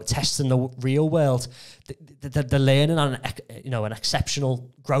tests in the real world. They're learning on an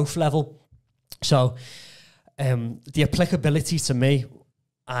exceptional growth level. So the applicability to me,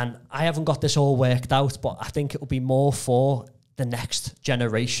 and I haven't got this all worked out, but I think it will be more for the next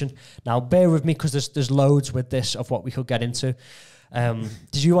generation. Now, bear with me because there's loads with this of what we could get into.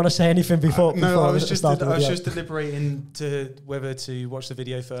 Did you want to say anything before? No, I was just deliberating to whether to watch the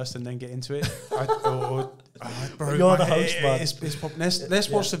video first and then get into it. Bro, you're the host, man. Let's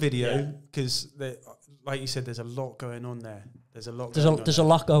watch the video because, like you said, there's a lot going on there. There's a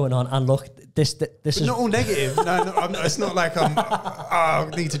lot going on, and look, this is not all negative. No, it's not like I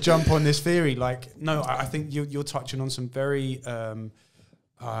need to jump on this theory. Like, no, I think you're touching on some very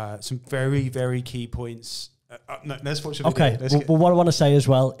very key points. No, let's watch the video. Okay. Well, what I want to say as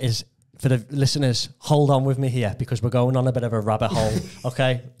well is, for the listeners, hold on with me here because we're going on a bit of a rabbit hole.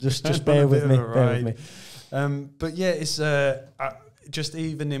 Okay, just bear with me. Bear with me. But yeah, it's just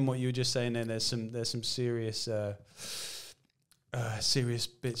even in what you were just saying there. There's some serious. Serious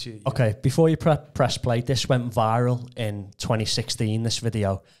bits. Okay, before you press play, this went viral in 2016, this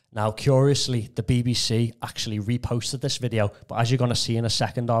video. Now, curiously, the BBC actually reposted this video, but as you're going to see in a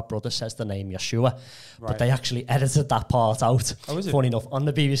second, our brother says the name Yeshua, but they actually edited that part out. Oh, is it? Funny enough, on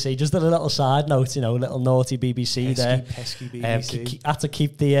the BBC. Just a little side note, little naughty BBC pesky BBC. Had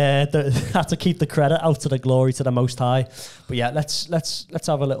to keep the credit out to the glory to the Most High. But yeah, let's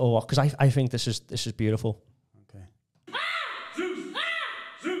have a little walk because I think this is beautiful. Okay. Zeus!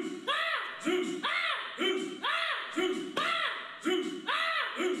 Zeus! Zeus!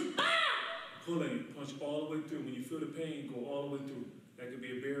 pull on you. Punch all the way through. When you feel the pain, go all the way through. That could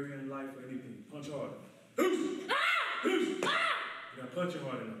be a barrier in life or anything. Punch hard. You gotta punch it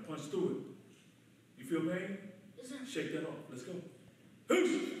hard enough. Punch through it. You feel pain? Yes, sir. Shake that off. Let's go.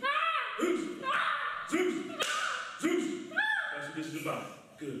 Zeus! Zeus! That's what this is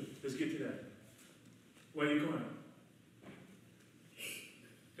about. Good. Let's get to that. Why are you crying?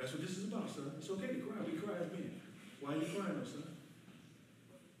 That's what this is about, son. It's okay to cry. We cry as men. Why are you crying, though, son?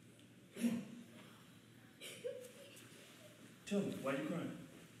 Come on. Tell me, why are you crying?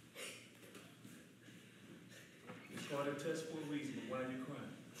 It's called a test for a reason, but why are you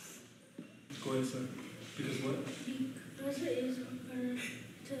crying? Go ahead, son. Because what? Because it is hard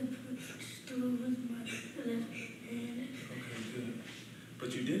to do with my left hand. Okay, good. But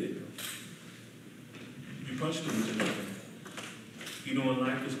you did it, though. You punched through with your left hand. You know in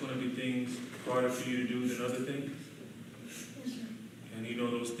life there's going to be things harder for you to do than other things? Yes, sir. And you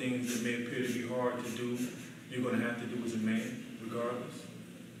know those things that may appear to be hard to do, you're going to have to do as a man, regardless.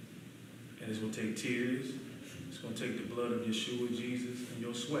 And it's going to take tears. It's going to take the blood of Yeshua, Jesus, and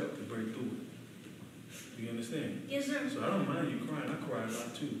your sweat to break through it. Do you understand? Yes, sir. So I don't mind you crying. I cry a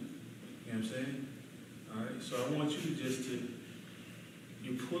lot too. You know what I'm saying? All right. So I want you to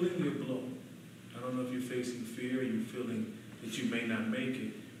you're pulling your blow. I don't know if you're facing fear or you're feeling that you may not make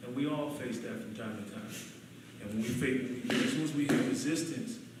it. And we all face that from time to time. And when as soon as we hear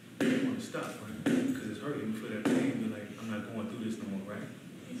resistance, we want to stop, right? Because it's hurting. We feel that pain. We're like, I'm not going through this no more, right?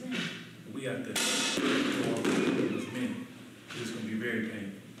 Yes, sir. We have to go all through as men. It's going to be very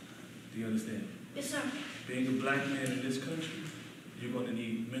painful. Do you understand? Yes, sir. Being a black man in this country, you're going to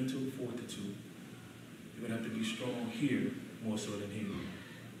need mental fortitude. You're going to have to be strong here more so than here.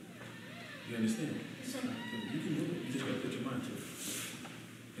 You understand? Yes, sir. You can do it. You just got to put your mind to it.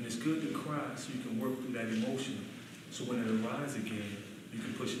 And it's good to cry so you can work through that emotion. So when it arises again, you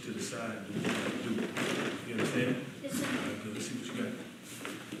can push it to the side and do what you got to do. You understand? Yes, sir. All right, good. Let's see what you got.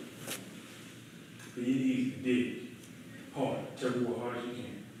 Breathe easy. Dig. Hard. Tell me what hard as you can.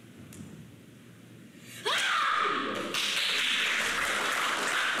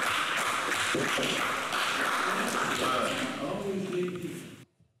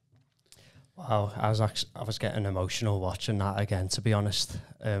 Wow, I was getting emotional watching that again, to be honest.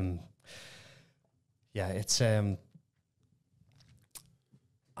 Yeah, it's I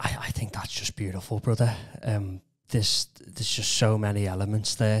think that's just beautiful, brother. There's just so many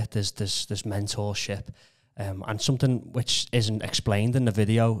elements there. There's mentorship, and something which isn't explained in the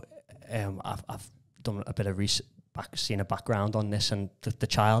video. I've done a bit of research, seen a background on this, and the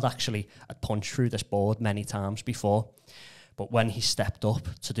child actually had punched through this board many times before, but when he stepped up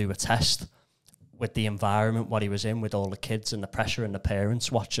to do a test, with the environment what he was in, with all the kids and the pressure and the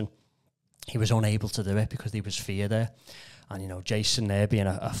parents watching, he was unable to do it because there was fear there. And, you know, Jason there being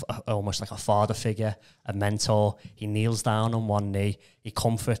almost like a father figure, a mentor, he kneels down on one knee, he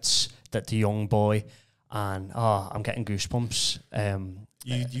comforts the young boy, and, I'm getting goosebumps.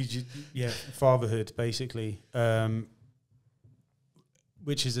 Yeah, fatherhood, basically,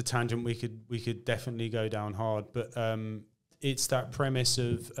 which is a tangent we could definitely go down hard, but it's that premise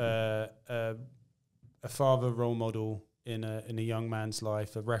of a father role model in a young man's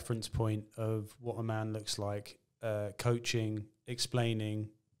life, a reference point of what a man looks like, coaching, explaining,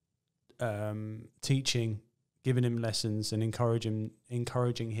 teaching, giving him lessons, and encouraging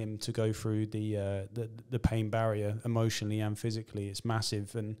him to go through the pain barrier emotionally and physically. It's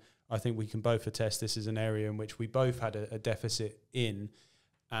massive, and I think we can both attest this is an area in which we both had a deficit in,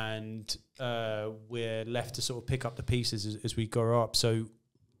 and we're left to sort of pick up the pieces as we grow up. So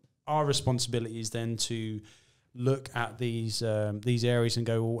our responsibility is then to look at these areas and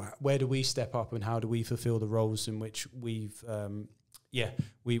go, well, where do we step up and how do we fulfill the roles in which we've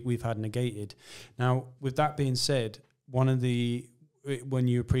had negated. Now, with that being said, when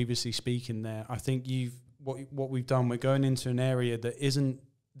you were previously speaking there, I think what we've done, we're going into an area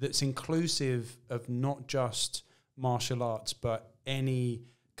that's inclusive of not just martial arts, but any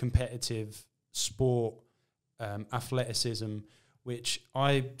competitive sport, athleticism, which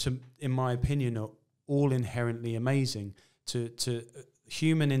in my opinion, are all inherently amazing. To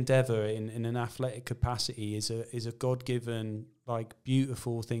human endeavor in an athletic capacity is a God-given, like,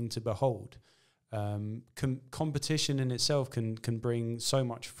 beautiful thing to behold. Competition in itself can bring so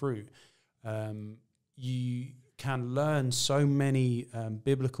much fruit. You can learn so many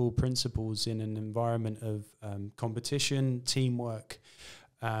biblical principles in an environment of competition, teamwork,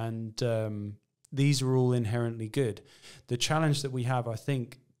 and these are all inherently good. The challenge that we have, I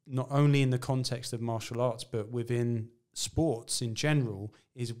think, not only in the context of martial arts, but within sports in general,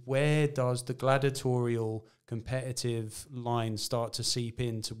 is where does the gladiatorial competitive lines start to seep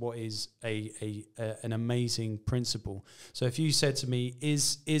into what is an amazing principle. So if you said to me,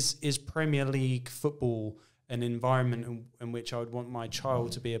 is Premier League football an environment in which I would want my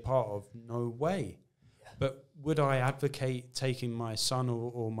child to be a part of? No way. Yeah. But would I advocate taking my son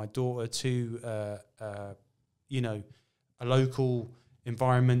or my daughter to, a local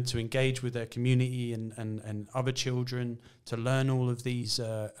environment to engage with their community and other children, to learn all of these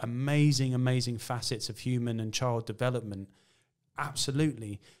amazing facets of human and child development?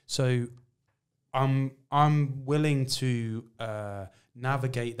 Absolutely. So I'm willing to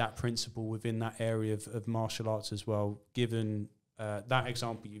navigate that principle within that area of martial arts as well, given that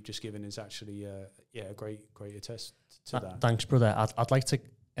example you've just given is actually a great attest to that. Thanks, brother. I'd like to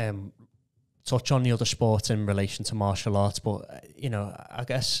touch on the other sports in relation to martial arts, but I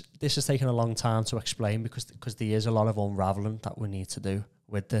guess this has taken a long time to explain because there is a lot of unraveling that we need to do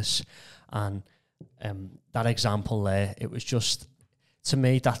with this. And that example there, it was just, to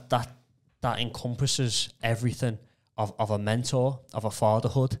me, that encompasses everything of a mentor, of a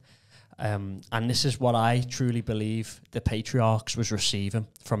fatherhood. And this is what I truly believe the patriarchs was receiving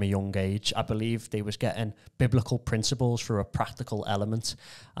from a young age. I believe they was getting biblical principles through a practical element.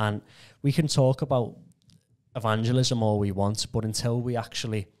 And we can talk about evangelism all we want, but until we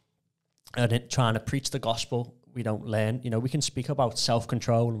actually are trying to preach the gospel, we don't learn. We can speak about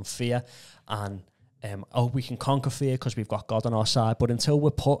self-control and fear and we can conquer fear because we've got God on our side. But until we're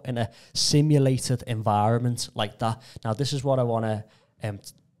put in a simulated environment like that, now this is what I want to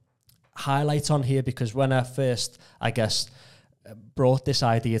highlight on here, because when I first, I guess, brought this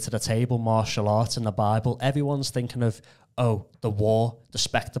idea to the table, martial arts in the Bible, everyone's thinking of, the war, the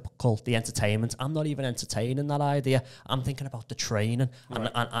spectacle, the entertainment. I'm not even entertaining that idea. I'm thinking about the training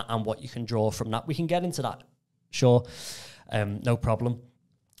and what you can draw from that. We can get into that, sure, no problem.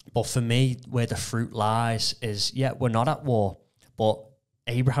 But for me, where the fruit lies is, we're not at war, but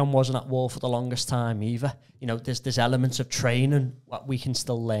Abraham wasn't at war for the longest time either. There's elements of training what we can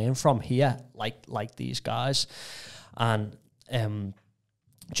still learn from here, like these guys. And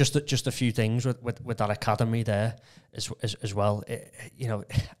just a few things with that academy there as well.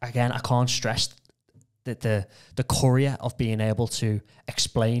 Again, I can't stress the courier of being able to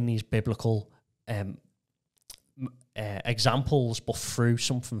explain these biblical examples, but through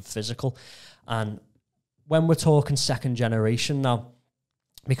something physical. And when we're talking second generation now,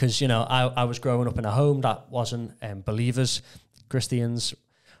 because I was growing up in a home that wasn't believers, Christians,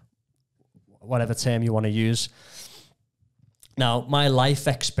 whatever term you want to use. Now, my life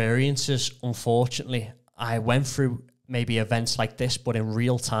experiences, unfortunately, I went through maybe events like this, but in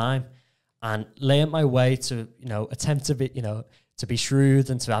real time, and learned my way to attempt to be to be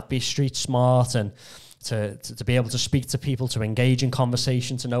shrewd and to be street smart and to be able to speak to people, to engage in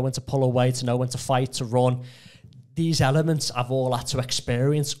conversation, to know when to pull away, to know when to fight, to run. These elements I've all had to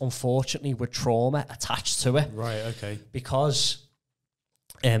experience, unfortunately, with trauma attached to it. Right, okay. Because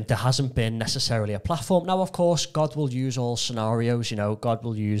there hasn't been necessarily a platform. Now, of course, God will use all scenarios. God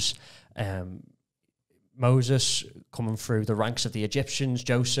will use Moses coming through the ranks of the Egyptians,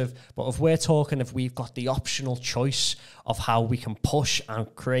 Joseph. But if we've got the optional choice of how we can push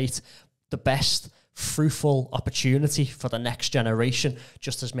and create the best fruitful opportunity for the next generation,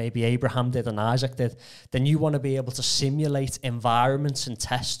 just as maybe Abraham did and Isaac did, then you want to be able to simulate environments and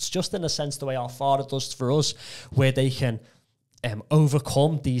tests, just in a sense the way our Father does for us, where they can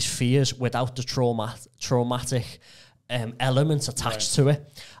overcome these fears without the traumatic elements attached to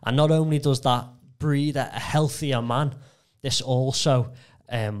it. And not only does that breed a healthier man, this also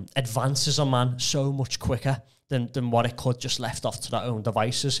advances a man so much quicker than what it could just left off to their own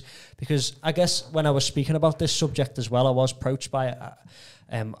devices. Because I guess when I was speaking about this subject as well, I was approached by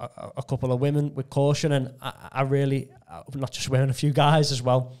a couple of women with caution, and I really, not just women, a few guys as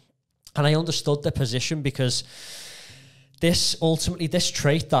well. And I understood their position, because this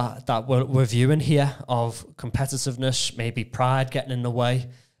trait that we're viewing here of competitiveness, maybe pride getting in the way,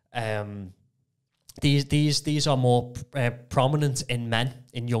 these are more prominent in men,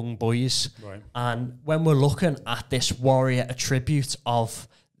 in young boys. Right. And when we're looking at this warrior attribute of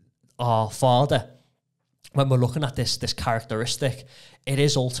our Father, when we're looking at this characteristic, it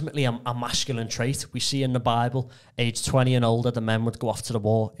is ultimately a masculine trait. We see in the Bible, age 20 and older, the men would go off to the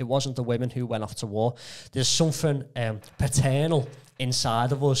war. It wasn't the women who went off to war. There's something paternal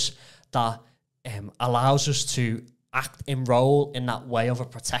inside of us that allows us to act in role in that way of a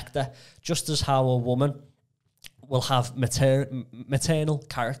protector, just as how a woman will have maternal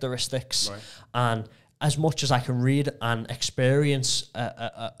characteristics. Right. And as much as I can read and experience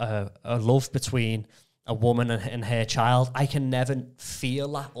a love between a woman and her child, I can never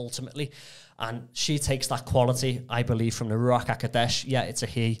feel that ultimately. And she takes that quality, I believe, from the Ruach HaKodesh. Yeah, it's a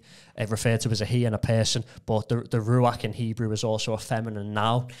he, referred to as a he and a person, but the Ruach in Hebrew is also a feminine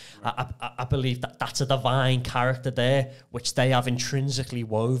noun. I believe that that's a divine character there, which they have intrinsically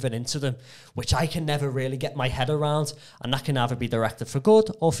woven into them, which I can never really get my head around, and that can either be directed for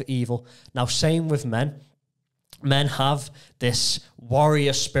good or for evil. Now, same with men. Men have this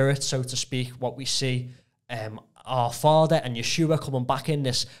warrior spirit, so to speak, what we see our Father and Yeshua coming back in,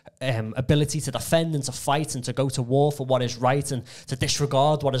 this ability to defend and to fight and to go to war for what is right and to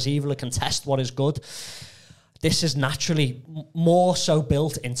disregard what is evil and contest what is good. This is naturally more so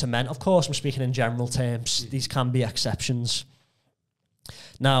built into men. Of course, I'm speaking in general terms. These can be exceptions.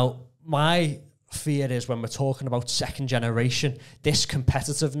 Now, my fear is when we're talking about second generation, this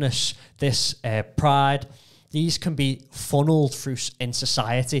competitiveness, this pride, these can be funneled through in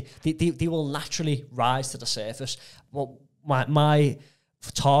society. They will naturally rise to the surface. Well, my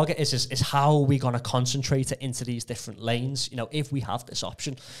target is how are we going to concentrate it into these different lanes, you know, if we have this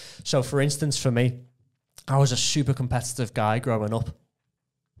option. So, for instance, for me, I was a super competitive guy growing up.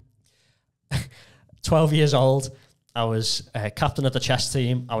 12 years old, I was captain of the chess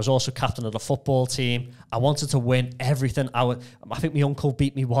team. I was also captain of the football team. I wanted to win everything. I think my uncle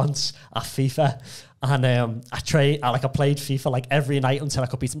beat me once at FIFA, and I played FIFA like every night until I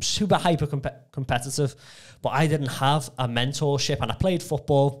could beat him. Super hyper competitive, but I didn't have a mentorship, and I played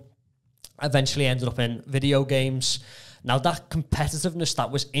football. I eventually ended up in video games. Now that competitiveness that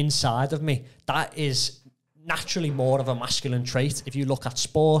was inside of me, that is naturally more of a masculine trait. If you look at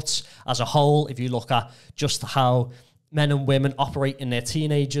sports as a whole, if you look at just how men and women operate in their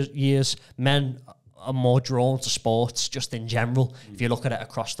teenage years, men are more drawn to sports just in general, if you look at it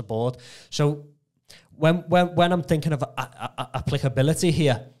across the board. So when I'm thinking of applicability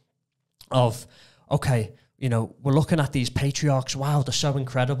here of, okay, you know, we're looking at these patriarchs. Wow, they're so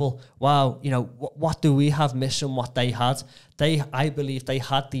incredible. Wow, you know, what do we have missing what they had? I believe they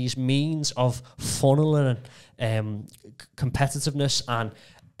had these means of funneling competitiveness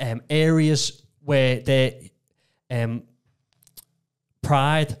and areas where their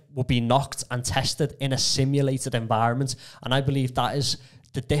pride will be knocked and tested in a simulated environment. And I believe that is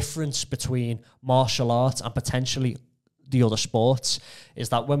the difference between martial arts and potentially the other sports, is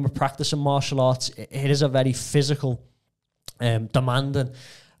that when we're practicing martial arts, it is a very physical, demanding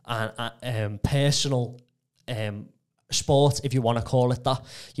and personal sport, if you want to call it that.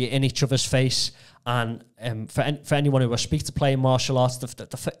 You're in each other's face, and for anyone who I speak to playing martial arts,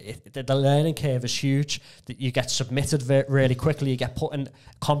 the learning curve is huge. That you get submitted really quickly, you get put in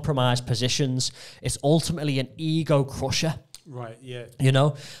compromised positions. It's ultimately an ego crusher, right? Yeah, you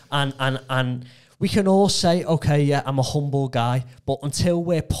know, and we can all say, okay, yeah, I'm a humble guy, but until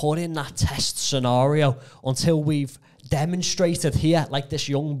we're put in that test scenario, until we've demonstrated here, like this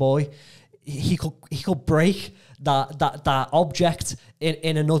young boy, he could break that object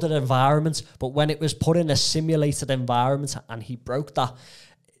in another environment, but when it was put in a simulated environment and he broke that,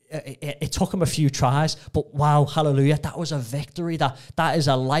 it took him a few tries, but wow, hallelujah, that was a victory. That is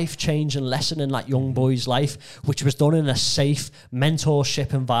a life-changing lesson in that young boy's life, which was done in a safe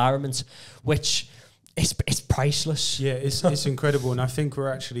mentorship environment, which it's priceless. Yeah, it's incredible, and I think we're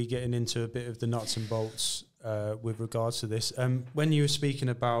actually getting into a bit of the nuts and bolts with regards to this. When you were speaking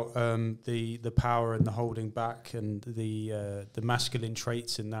about the power and the holding back and the masculine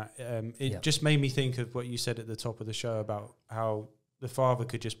traits in that, it just made me think of what you said at the top of the show about how the Father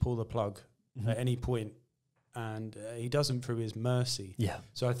could just pull the plug at any point, and he doesn't through his mercy. Yeah.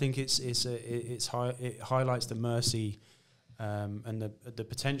 So I think it highlights the mercy and the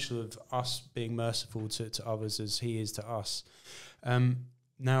potential of us being merciful to others as he is to us.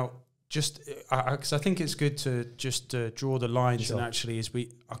 Now, just because I think it's good to just draw the lines, and actually,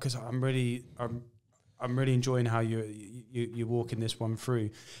 because I'm really enjoying how you walking this one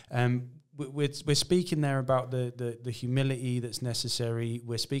through. We're speaking there about the humility that's necessary.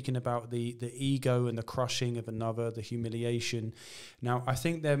 We're speaking about the ego and the crushing of another, the humiliation. Now, I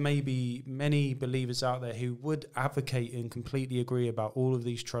think there may be many believers out there who would advocate and completely agree about all of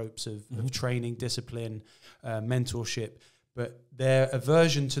these tropes of training, discipline, mentorship, but their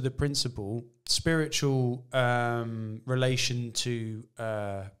aversion to the principle, spiritual relation to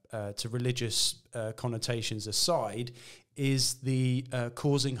religious connotations aside, is the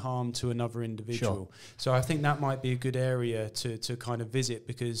causing harm to another individual. Sure. So I think that might be a good area to kind of visit,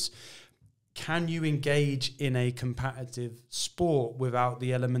 because can you engage in a competitive sport without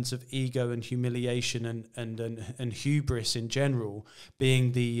the elements of ego and humiliation and hubris in general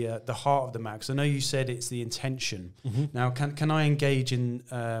being the heart of the match? I know you said it's the intention. Mm-hmm. Now, can I engage in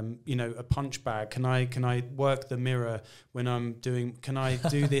a punch bag? Can I work the mirror when I'm doing? Can I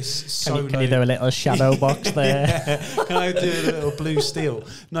do this solo? Can you do a little shadow box there? Yeah. Can I do a little blue steel?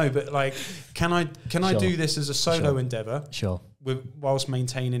 No, but like, can I Sure. do this as a solo endeavor? Sure. Whilst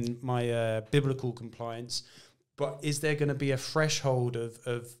maintaining my biblical compliance, but is there going to be a threshold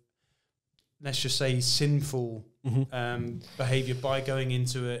of let's just say sinful behavior by going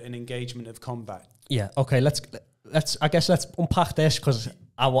into an engagement of combat? Yeah. Okay. Let's unpack this, because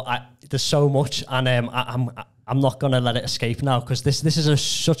there's so much, and I'm not going to let it escape now, because this is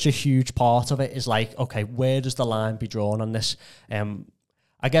such a huge part of it. Is like, okay, where does the line be drawn on this?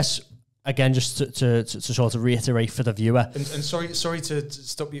 I guess. Again, just to sort of reiterate for the viewer, and sorry to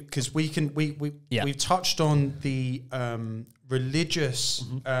stop you, because we've touched on the religious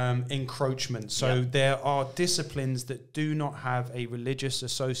encroachment. So there are disciplines that do not have a religious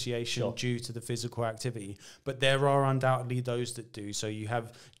association due to the physical activity, but there are undoubtedly those that do. So you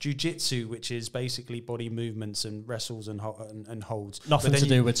have jiu-jitsu, which is basically body movements and wrestles and holds. Nothing to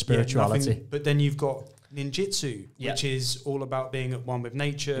do with spirituality. But then you've got ninjutsu, which is all about being at one with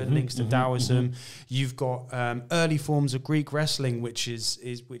nature, links to Taoism. You've got early forms of Greek wrestling, which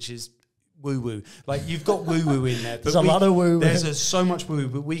is woo-woo. Like, you've got woo-woo in there. There's a lot of woo-woo. There's so much woo-woo,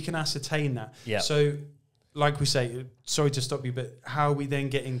 but we can ascertain that. Yeah. So, like we say, sorry to stop you, but how are we then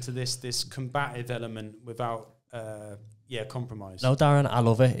getting to this combative element without compromise? No, Darren, I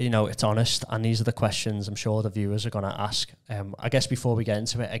love it. You know, it's honest, and these are the questions I'm sure the viewers are going to ask. I guess before we get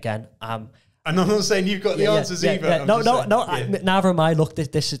into it again, and I'm not saying you've got the answers either. Yeah. No. Neither am I. Look,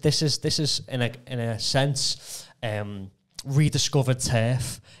 this is in a sense rediscovered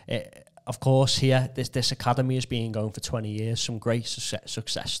turf. Of course, here this academy has been going for 20 years. Some great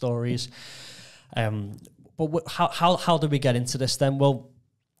success stories. But how do we get into this then? Well,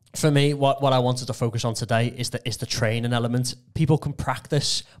 for me, what I wanted to focus on today is the training element. People can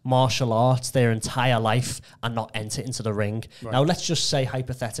practice martial arts their entire life and not enter into the ring. Right. Now, let's just say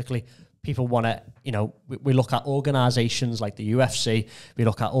hypothetically, people want to, we look at organizations like the UFC, we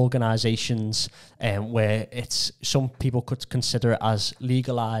look at organizations where some people could consider it as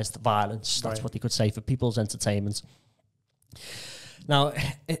legalized violence. That's what they could say for people's entertainment. Now,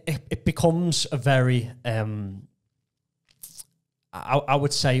 it becomes a very, I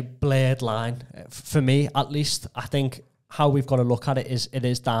would say, blurred line. For me, at least, I think how we've got to look at it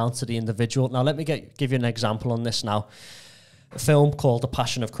is down to the individual. Now, let me give you an example on this now. A film called The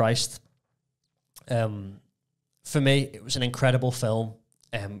Passion of Christ. For me, it was an incredible film.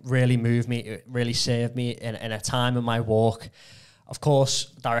 Really moved me. It really saved me in a time in my walk. Of course,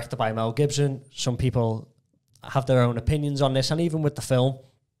 directed by Mel Gibson. Some people have their own opinions on this, and even with the film,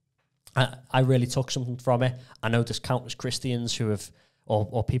 I really took something from it. I know there's countless Christians who have,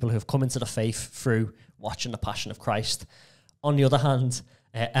 or people who have come into the faith through watching The Passion of Christ. On the other hand,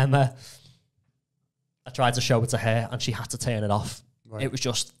 Emma, I tried to show it to her, and she had to turn it off. Right. It was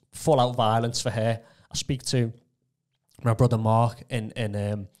just full-out violence for her. I speak to my brother Mark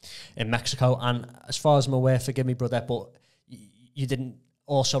in Mexico, and as far as I'm aware, forgive me, brother, but you didn't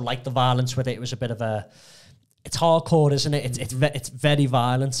also like the violence with it. It was a bit of it's hardcore, isn't it? It's very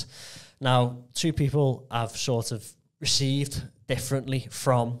violent. Now, two people I've sort of received differently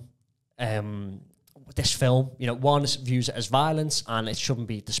from this film. One views it as violence and it shouldn't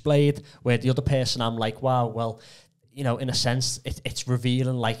be displayed, where the other person, I'm like, wow, well, in a sense, it's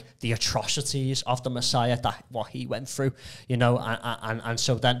revealing like the atrocities of the Messiah, what he went through, and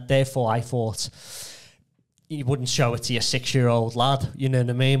so then therefore I thought you wouldn't show it to your 6-year-old lad, you know what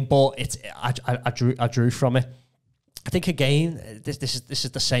I mean? But I drew from it. I think again, this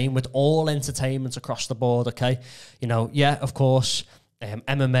is the same with all entertainment across the board. Okay, of course.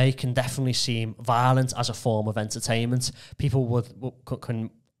 MMA can definitely seem violent as a form of entertainment. People can.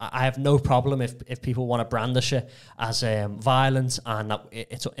 I have no problem if people want to brandish it as violent and that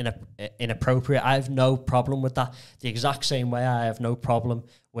it's inappropriate. I have no problem with that. The exact same way I have no problem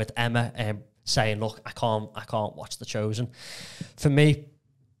with Emma saying, "Look, I can't watch The Chosen." For me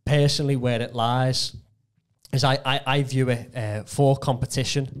personally, where it lies is I view it for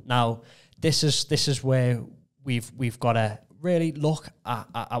competition. Now, this is where we've got to really look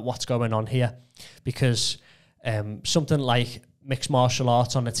at what's going on here, because something like mixed martial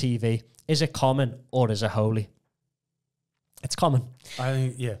arts on the TV, is it common or is it holy? It's common. I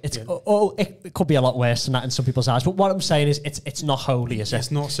think, yeah. It could be a lot worse than that in some people's eyes. But what I'm saying is, it's not holy, is it?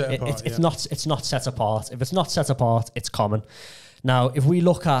 It's not set apart. It's not set apart. If it's not set apart, it's common. Now, if we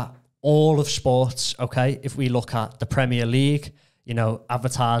look at all of sports, okay, if we look at the Premier League, you know,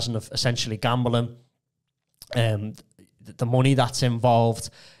 advertising of essentially gambling, the money that's involved,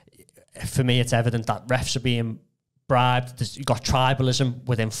 for me, it's evident that refs are being bribed. You've got tribalism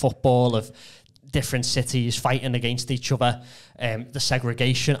within football of different cities fighting against each other, the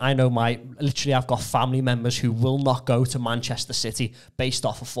segregation. I know I've got family members who will not go to Manchester City based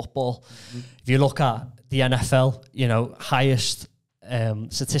off of football. If you look at the NFL, you know, highest,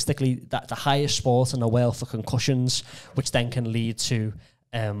 statistically, the highest sport in the world for concussions, which then can lead to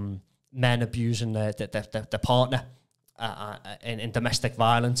men abusing their partner in domestic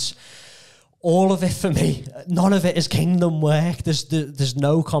violence. All of it for me, none of it is kingdom work. There's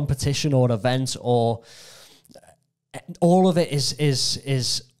no competition or event, or all of it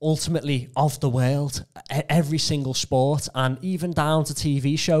is ultimately of the world. Every single sport, and even down to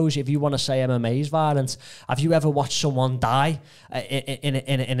TV shows. If you want to say MMA is violent, have you ever watched someone die in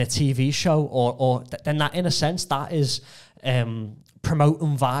a TV show? Or then that, in a sense, that is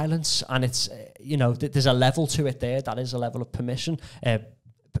promoting violence, and it's, you know, there's a level to it there. That is a level of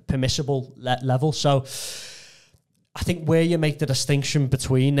permissible level. So I think where you make the distinction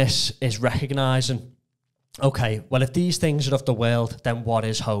between this is recognizing, okay, well, if these things are of the world, then what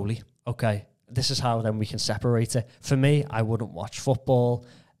is holy? Okay, this is how then we can separate it. For me, I wouldn't watch football,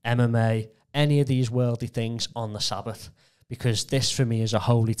 MMA, any of these worldly things on the Sabbath, because this for me is a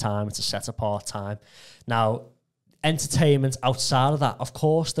holy time. It's a set apart time. Now, entertainment outside of that, of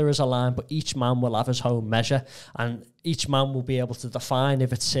course there is a line, but each man will have his own measure, and each man will be able to define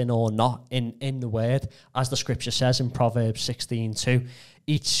if it's sin or not in the word, as the scripture says in Proverbs 16:2.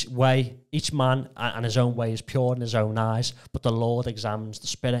 Each man and his own way is pure in his own eyes, but the Lord examines the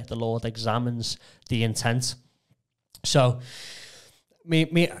spirit, the Lord examines the intent. So you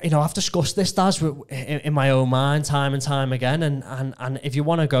know, I've discussed this, Daz, in my own mind time and time again, and if you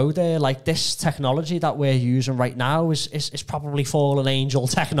want to go there, like, this technology that we're using right now is probably fallen angel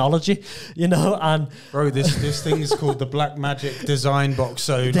technology, you know. And bro, this thing is called the Black Magic Design Box.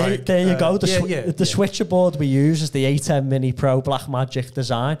 So there you go. The switcher board we use is the A10 Mini Pro Black Magic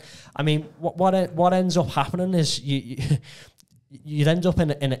Design. I mean, what ends up happening is you'd end up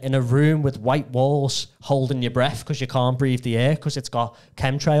in a room with white walls holding your breath because you can't breathe the air because it's got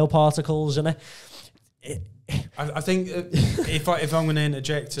chemtrail particles in it. I think if I'm going to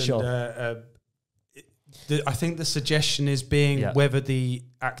interject, and sure. I think the suggestion is whether the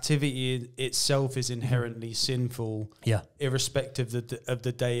activity itself is inherently sinful, irrespective of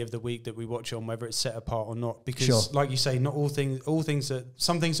the day of the week that we watch on, whether it's set apart or not. Because, like you say, not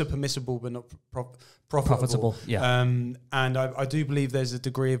some things are permissible but not profitable. And I do believe there's a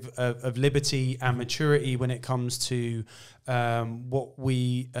degree of liberty and maturity when it comes to what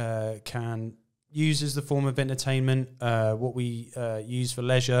we can use as the form of entertainment, what we use for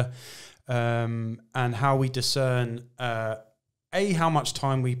leisure. And how we discern A, how much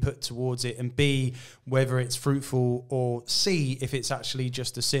time we put towards it, and B, whether it's fruitful, or C, if it's actually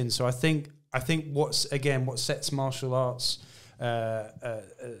just a sin. So I think what sets martial arts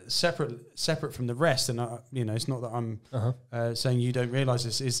separate from the rest, and it's not that I'm saying you don't realize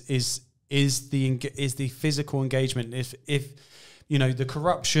this, is the physical engagement. If you know, the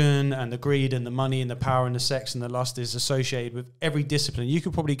corruption and the greed and the money and the power and the sex and the lust is associated with every discipline. You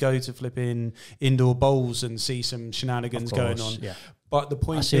could probably go to flipping indoor bowls and see some shenanigans going on. Yeah. But the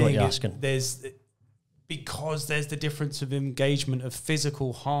point being, because there's the difference of engagement of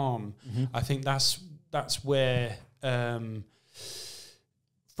physical harm. Mm-hmm. I think that's where, from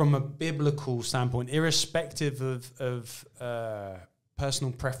a biblical standpoint, irrespective of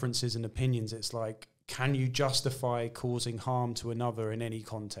personal preferences and opinions, it's like, can you justify causing harm to another in any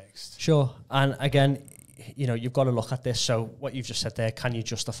context? Sure. And again, you know, you've got to look at this. So what you've just said there, can you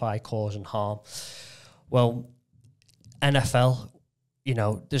justify causing harm? Well, NFL, you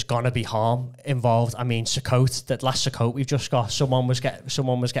know, there's going to be harm involved. I mean, that last Sukkot we've just got, someone was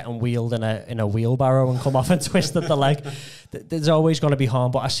getting wheeled in a wheelbarrow and come off and twisted the leg. There's always going to be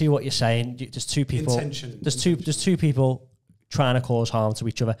harm, but I see what you're saying. There's two people. Intention. There's two people trying to cause harm to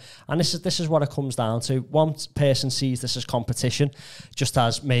each other, and this is what it comes down to. One person sees this as competition, just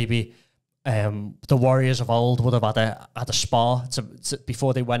as maybe the warriors of old would have had a spar to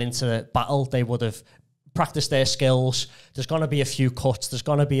before they went into battle. They would have practiced their skills. There's going to be a few cuts. There's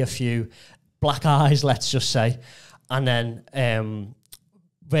going to be a few black eyes, let's just say, and then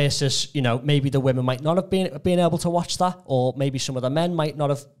versus, you know, maybe the women might not have been able to watch that, or maybe some of the men might not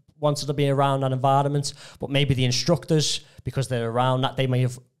have wanted to be around that environment, but maybe the instructors, because they're around that, they may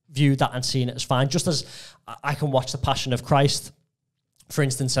have viewed that and seen it as fine. Just as I can watch The Passion of Christ, for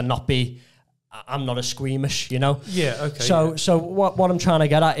instance, and not be I'm not as squeamish, you know? Yeah, okay. So what I'm trying to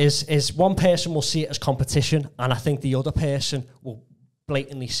get at is one person will see it as competition, and I think the other person will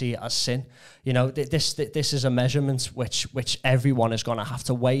blatantly see it as sin. You know, this is a measurement which everyone is going to have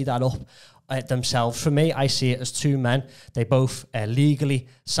to weigh that up themselves. For me, I see it as two men. They both legally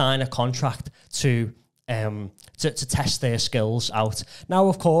sign a contract to test their skills out. Now,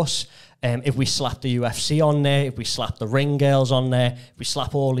 of course, if we slap the UFC on there, if we slap the ring girls on there, if we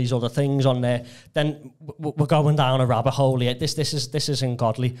slap all these other things on there, then we're going down a rabbit hole here. This isn't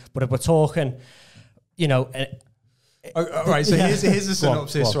godly. But if we're talking, you know... all right, so here's the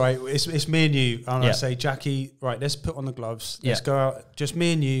synopsis, go on. right? It's me and you, and I say, Jackie, right, let's put on the gloves. Let's go out, just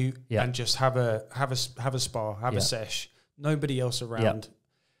me and you, and just have a spar, have a sesh. Nobody else around.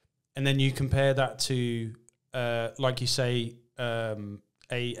 And then you compare that to, like you say,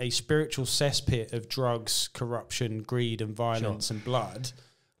 a spiritual cesspit of drugs, corruption, greed, and violence and blood.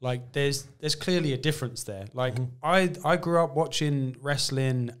 Like there's clearly a difference there. Like I grew up watching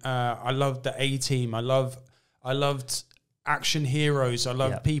wrestling. I loved the A-Team. I loved action heroes. I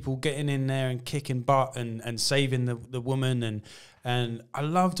loved people getting in there and kicking butt and saving the woman and I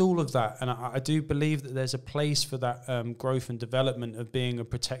loved all of that. And I do believe that there's a place for that growth and development of being a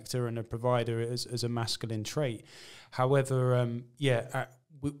protector and a provider as a masculine trait. However,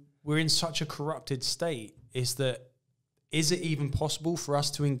 we're in such a corrupted state. Is it even possible for us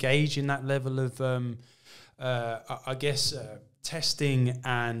to engage in that level of, testing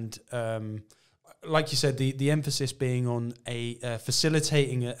and, like you said, the emphasis being on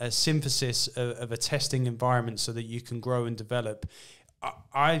facilitating a synthesis of a testing environment so that you can grow and develop.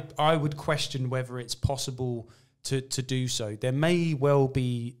 I would question whether it's possible to do so. There may well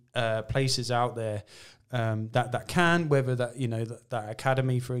be places out there that can, whether that, you know, that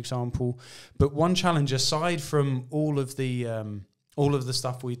academy, for example. But one challenge, aside from all of the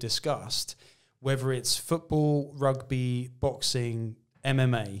stuff we discussed, whether it's football, rugby, boxing,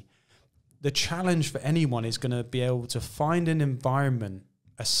 MMA, the challenge for anyone is going to be able to find an environment,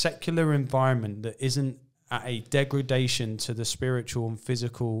 a secular environment that isn't at a degradation to the spiritual and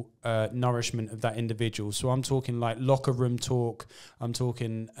physical nourishment of that individual. So I'm talking like locker room talk. I'm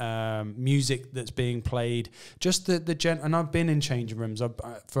talking music that's being played. Just and I've been in changing rooms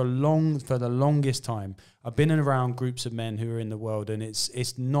for the longest time. I've been around groups of men who are in the world, and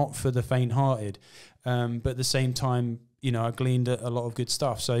it's not for the faint-hearted. But at the same time, you know, I gleaned a lot of good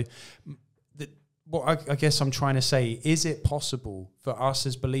stuff. So what I guess I'm trying to say, is it possible for us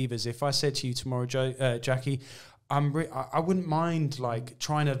as believers, if I said to you tomorrow, Jackie, I wouldn't mind like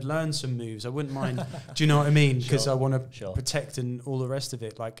trying to learn some moves. I wouldn't mind, do you know what I mean? Because I want to protect and all the rest of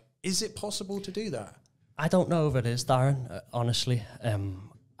it. Like, is it possible to do that? I don't know if it is, Darren, honestly.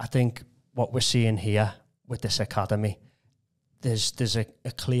 I think what we're seeing here with this academy, there's a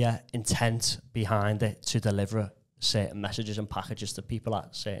clear intent behind it to deliver certain messages and packages to people at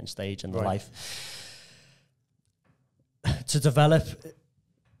a certain stage in their life. To develop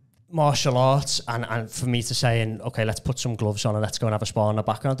martial arts and for me to say, okay, let's put some gloves on and let's go and have a spar in the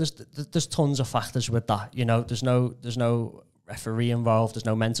background, there's tons of factors with that. You know, there's no referee involved, there's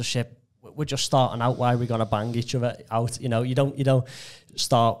no mentorship. We're just starting out. Why are we going to bang each other out? You know, you don't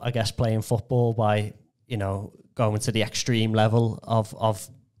start, I guess, playing football by, you know, going to the extreme level of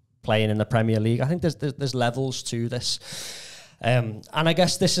playing in the Premier League. I think there's levels to this, and I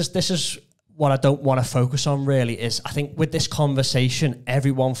guess this is what I don't want to focus on really. Is I think with this conversation,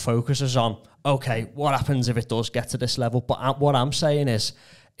 everyone focuses on, okay, what happens if it does get to this level? But what I'm saying is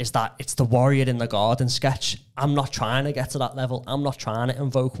that it's the warrior in the garden sketch. I'm not trying to get to that level. I'm not trying to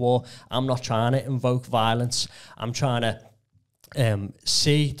invoke war. I'm not trying to invoke violence. I'm trying to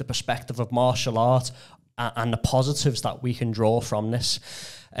see the perspective of martial art and the positives that we can draw from this.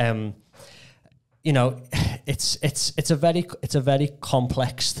 You know, it's a very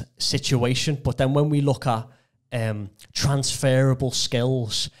complex situation. But then when we look at transferable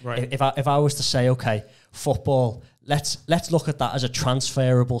skills, if I was to say, okay, football, let's look at that as a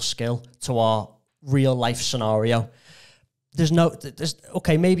transferable skill to our real life scenario. There's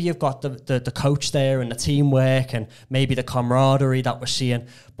okay, maybe you've got the coach there and the teamwork and maybe the camaraderie that we're seeing,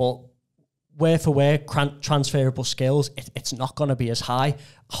 but where for where transferable skills, it's not going to be as high.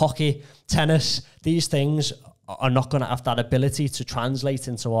 Hockey, tennis, these things are not going to have that ability to translate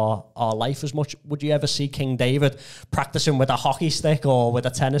into our life as much. Would you ever see King David practicing with a hockey stick or with a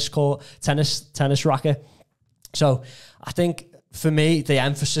tennis racket? So I think for me, the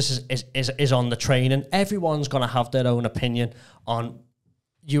emphasis is on the training. Everyone's going to have their own opinion on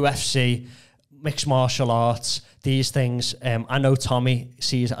UFC, mixed martial arts, these things. I know Tommy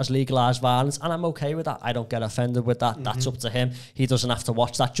sees it as legalized violence, and I'm okay with that. I don't get offended with that. That's up to him. He doesn't have to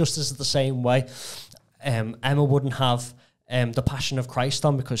watch that. Just as the same way, Emma wouldn't have the Passion of Christ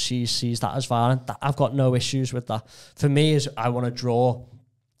on because she sees that as violent. I've got no issues with that. For me, is I want to draw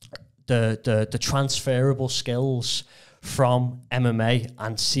the transferable skills from MMA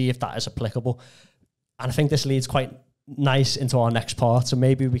and see if that is applicable. And I think this leads quite nice into our next part, so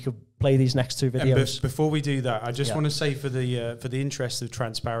maybe we could play these next two videos. Before we do that, I just want to say for the interest of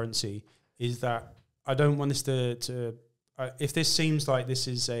transparency is that I don't want this to if this seems like this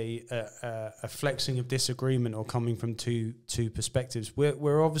is a flexing of disagreement or coming from two perspectives,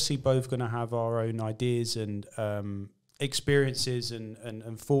 we're obviously both going to have our own ideas and experiences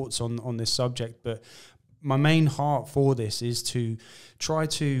and thoughts on this subject, but my main heart for this is to try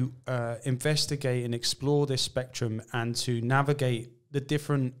to investigate and explore this spectrum and to navigate the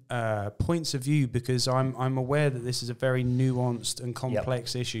different points of view, because I'm aware that this is a very nuanced and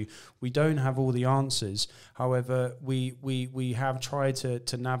complex issue. We don't have all the answers. However, we have tried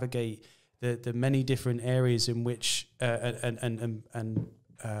to navigate the many different areas in which and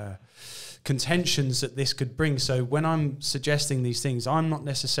contentions that this could bring. So when I'm suggesting these things, I'm not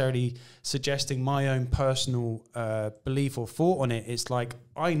necessarily suggesting my own personal belief or thought on it. It's like,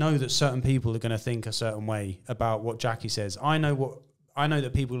 I know that certain people are going to think a certain way about what Jackie says. I know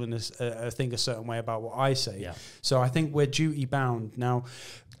that people think a certain way about what I say. Yeah. So I think we're duty bound. Now,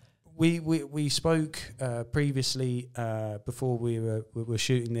 we spoke previously before we were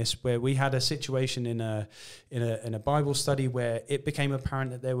shooting this, where we had a situation in a Bible study where it became apparent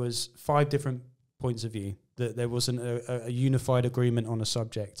that there was 5 different points of view, that there wasn't a unified agreement on a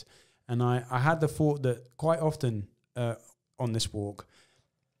subject. And I had the thought that quite often on this walk,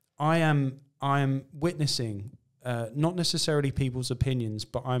 I am witnessing not necessarily people's opinions,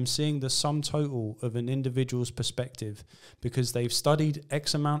 but I'm seeing the sum total of an individual's perspective, because they've studied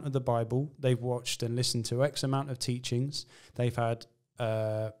X amount of the Bible, they've watched and listened to X amount of teachings, they've had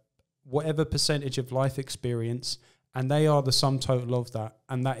whatever percentage of life experience, and they are the sum total of that,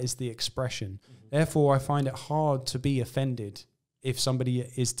 and that is the expression. Therefore, I find it hard to be offended if somebody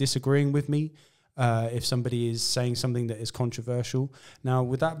is disagreeing with me, if somebody is saying something that is controversial. Now,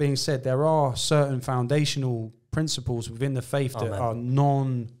 with that being said, there are certain foundational principles within the faith that are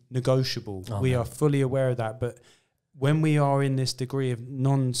non-negotiable. We are fully aware of that. But when we are in this degree of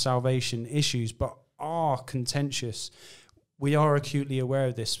non-salvation issues, but are contentious, we are acutely aware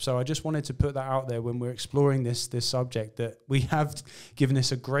of this. So I just wanted to put that out there when we're exploring this subject, that we have given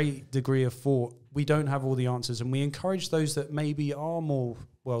this a great degree of thought. We don't have all the answers, and we encourage those that maybe are more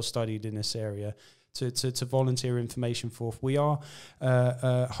well-studied in this area to volunteer information forth. We are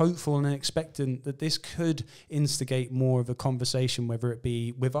hopeful and expectant that this could instigate more of a conversation, whether it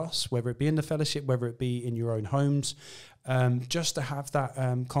be with us, whether it be in the fellowship, whether it be in your own homes, just to have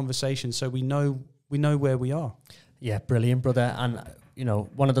that conversation so we know where we are. Yeah, brilliant, brother. And, you know,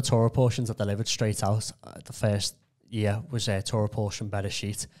 one of the Torah portions I delivered straight out the first year was a Torah portion better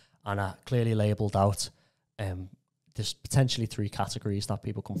sheet, and I clearly labelled out there's potentially 3 categories that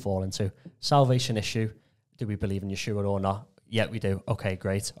people can fall into. Salvation issue. Do we believe in Yeshua or not? Yeah, we do. Okay,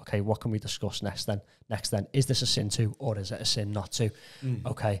 great. Okay, what can we discuss next then? Is this a sin to, or is it a sin not to?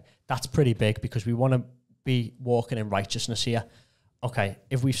 Okay, that's pretty big, because we want to be walking in righteousness here. Okay,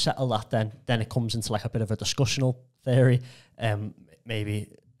 if we've settled that, then it comes into like a bit of a discussional theory. Maybe,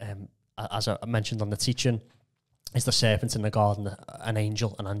 as I mentioned on the teaching, is the serpent in the garden an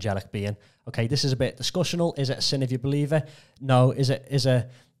angel, an angelic being? Okay, this is a bit discussional. Is it a sin if you believe it? No. Is a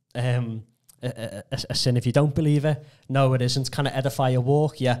sin if you don't believe it? No, it isn't. Can it edify your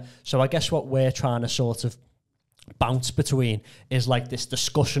walk? Yeah. So I guess what we're trying to sort of bounce between is like this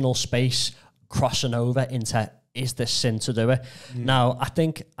discussional space crossing over into, is this sin to do it? Now, I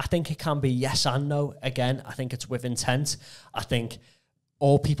think it can be yes and no. Again, I think it's with intent. I think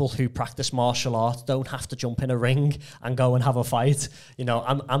all people who practice martial art don't have to jump in a ring and go and have a fight. You know,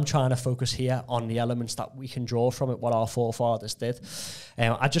 I'm trying to focus here on the elements that we can draw from it, what our forefathers did.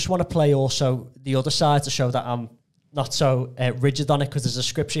 I just want to play also the other side to show that I'm not so rigid on it, because there's a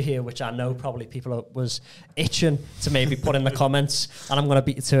scripture here which I know probably people was itching to maybe put in the comments, and I'm going to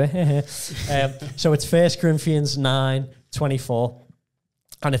beat you to it. So it's 1 Corinthians 9:24,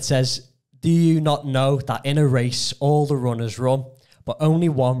 and it says, "Do you not know that in a race all the runners run, but only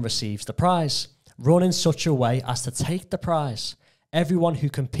one receives the prize? Run in such a way as to take the prize. Everyone who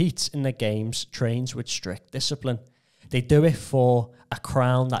competes in the games trains with strict discipline. They do it for a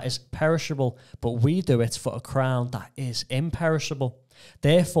crown that is perishable, but we do it for a crown that is imperishable.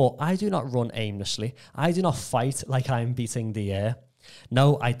 Therefore, I do not run aimlessly. I do not fight like I am beating the air.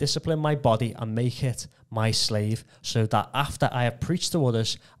 No, I discipline my body and make it my slave, so that after I have preached to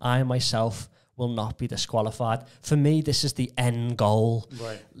others, I myself will not be disqualified. For me, this is the end goal.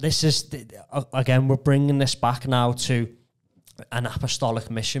 Right. This is, again, we're bringing this back now to an apostolic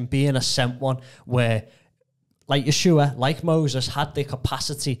mission, being a sent one, where, like Yeshua, like Moses, had the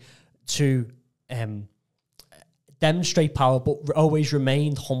capacity to demonstrate power, but always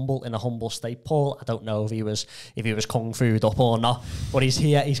remained humble in a humble state. Paul, I don't know if he was kung fu'd up or not, but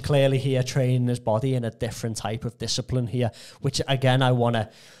he's clearly here training his body in a different type of discipline here, which again, I want to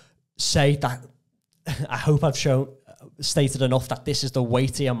say that I hope I've stated enough that this is the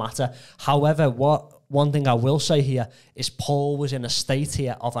weightier matter. However, one thing I will say here is Paul was in a state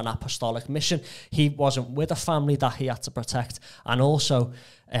here of an apostolic mission. He wasn't with a family that he had to protect, and also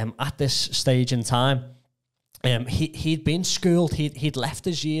at this stage in time, he'd been schooled, he'd left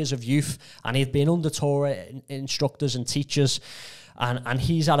his years of youth, and he'd been under Torah instructors and teachers, and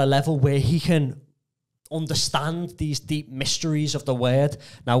he's at a level where he can understand these deep mysteries of the word.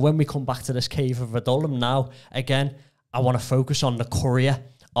 Now, when we come back to this cave of Adullam now, again, I want to focus on the courier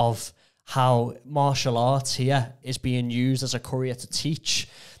of how martial arts here is being used as a courier to teach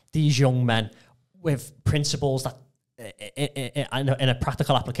these young men with principles that in a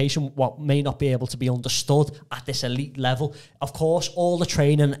practical application, what may not be able to be understood at this elite level. Of course, all the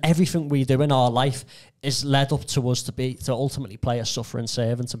training, everything we do in our life is led up to us to ultimately play a suffering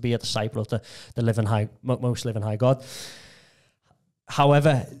servant, to be a disciple of the most living high God.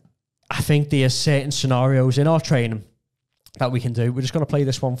 However, I think there are certain scenarios in our training that we can do. We're just going to play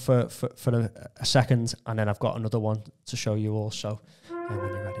this one for a second, and then I've got another one to show you also when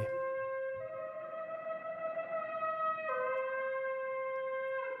you're ready.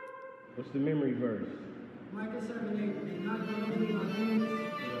 What's the memory verse? Micah 7:8. Not gonna be my hands.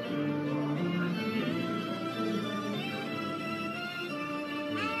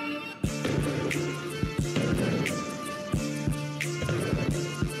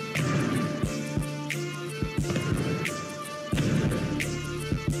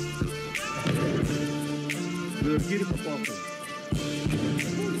 Good, get him up off him.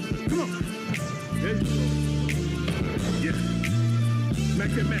 Come on. There you go. Yes.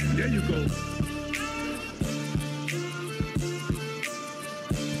 Smack that mat. There you go.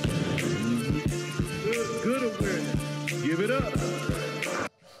 Good awareness. Give it up.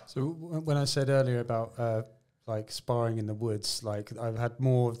 So when I said earlier about like sparring in the woods, like I've had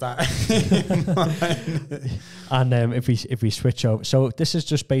more of that in mind. And if we switch over, so this is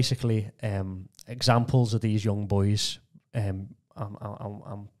just basically examples of these young boys. I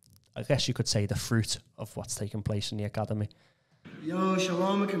guess you could say the fruit of what's taking place in the academy. Yo,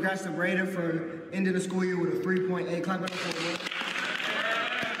 shalom, and congrats to Braden for ending the school year with a 3.8. Clap it up for him.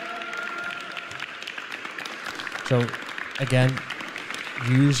 So again,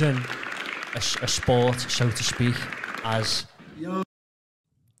 using a sport, so to speak, as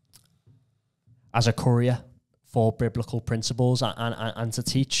a courier for biblical principles and to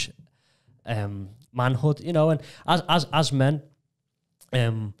teach manhood, you know, and as men,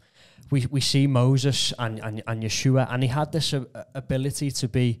 we see Moses and Yeshua, and he had this ability to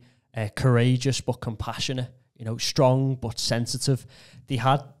be courageous but compassionate, you know, strong but sensitive. They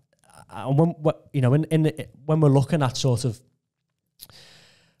had, when we're looking at sort of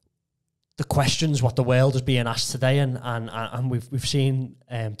the questions what the world is being asked today, and we've seen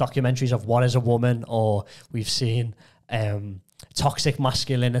documentaries of what is a woman, or we've seen toxic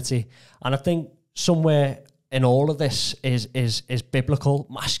masculinity, and I think somewhere in all of this is biblical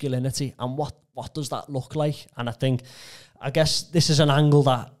masculinity, and what does that look like? And I guess this is an angle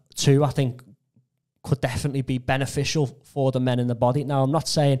that too I think could definitely be beneficial for the men in the body. Now, I'm not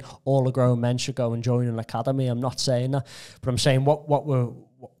saying all the grown men should go and join an academy. I'm not saying that, but I'm saying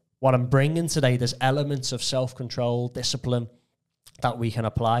what I'm bringing today. There's elements of self-control, discipline that we can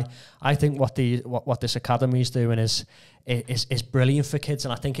apply. I think what this academy is doing is brilliant for kids,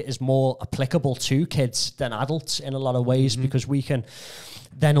 and I think it is more applicable to kids than adults in a lot of ways, because we can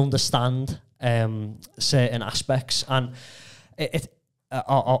then understand certain aspects and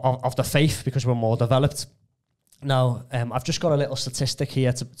of the faith, because we're more developed. Now, I've just got a little statistic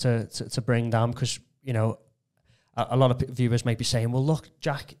here to bring down, because you know a lot of viewers may be saying, well, look,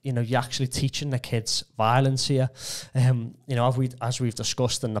 Jack, you know, you're actually teaching the kids violence here. You know, as we've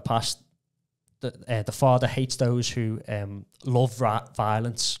discussed in the past, the Father hates those who love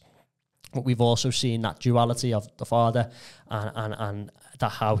violence. But we've also seen that duality of the Father and that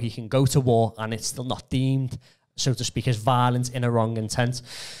how he can go to war and it's still not deemed, so to speak, as violence in a wrong intent.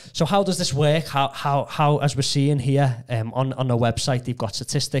 So how does this work? How as we're seeing here on the website, they've got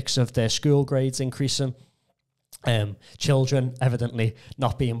statistics of their school grades increasing. Children evidently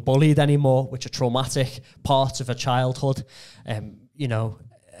not being bullied anymore, which are traumatic parts of a childhood.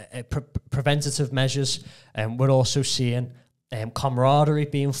 Preventative measures. We're also seeing camaraderie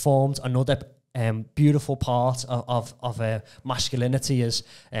being formed. Another beautiful part of masculinity is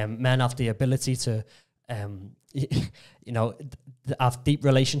men have the ability to have deep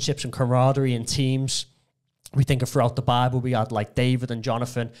relationships and camaraderie in teams. We think of throughout the Bible, we had like David and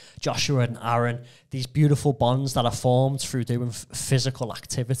Jonathan, Joshua and Aaron, these beautiful bonds that are formed through doing physical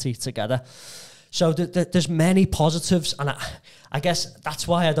activity together. So there's many positives, and I guess that's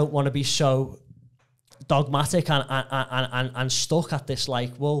why I don't want to be so dogmatic and stuck at this,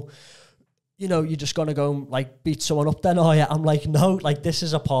 like, well, you're just going to go and like beat someone up then, are you? I'm like, no, like this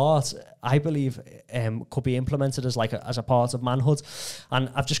is a part, I believe, could be implemented as a part of manhood. And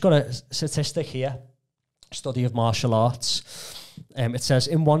I've just got a statistic here. Study of martial arts. It says,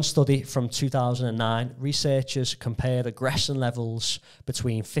 in one study from 2009, researchers compared aggression levels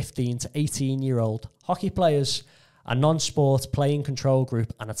between 15 to 18-year-old hockey players, a non-sport playing control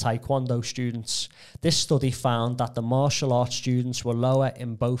group, and a taekwondo students. This study found that the martial arts students were lower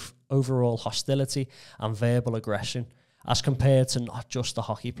in both overall hostility and verbal aggression, as compared to not just the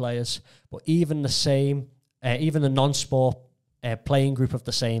hockey players, but even the non-sport playing group of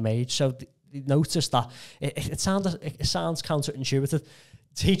the same age. So notice that it sounds counterintuitive.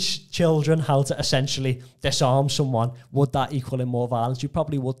 Teach children how to essentially disarm someone. Would that equal in more violence? You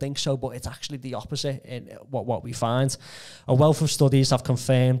probably would think so, but it's actually the opposite in what we find. A wealth of studies have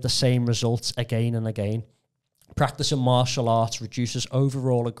confirmed the same results again and again. Practicing martial arts reduces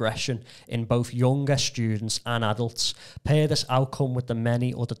overall aggression in both younger students and adults. Pair this outcome with the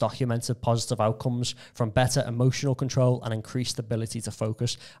many other documented positive outcomes from better emotional control and increased ability to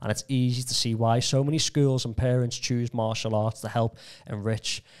focus, and it's easy to see why so many schools and parents choose martial arts to help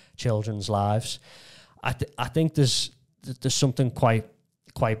enrich children's lives. I think there's something quite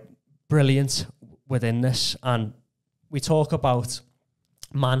brilliant within this, and we talk about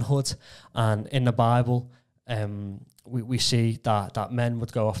manhood, and in the Bible, we see that men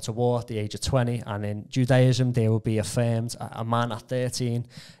would go off to war at the age of 20, and in Judaism they would be affirmed a man at 13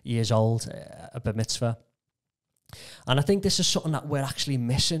 years old, a bar mitzvah. And I think this is something that we're actually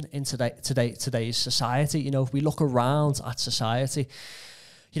missing in today's society. If we look around at society,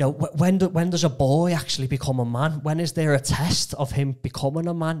 when does a boy actually become a man? When is there a test of him becoming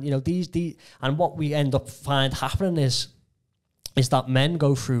a man? And what we end up find happening is that men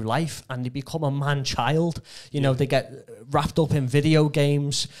go through life and they become a man-child. They get wrapped up in video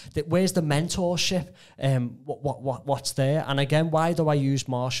games. Where's the mentorship? What's there? And again, why do I use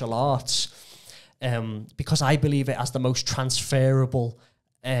martial arts? Because I believe it has the most transferable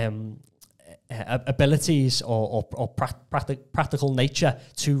abilities or practical nature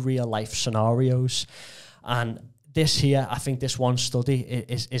to real-life scenarios. And this here, I think this one study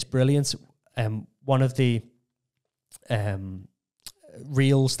is brilliant. One of the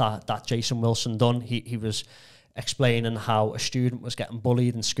reels that Jason Wilson done, he was explaining how a student was getting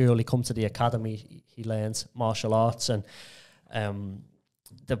bullied in school. He come to the academy, he learned martial arts, and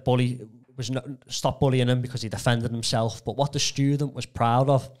the bully stopped bullying him because he defended himself. But what the student was proud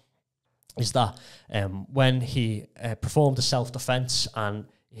of is that when he performed a self-defense and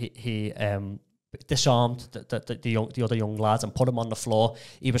he disarmed the other young lads and put him on the floor,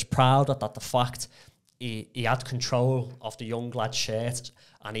 he was proud that the fact he had control of the young lad's shirt,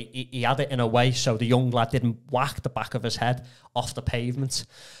 and he had it in a way so the young lad didn't whack the back of his head off the pavement,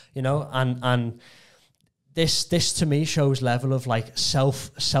 and this to me shows level of like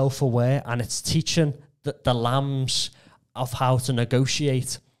self-aware, and it's teaching the lambs of how to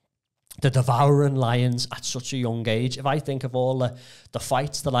negotiate the devouring lions at such a young age. If I think of all the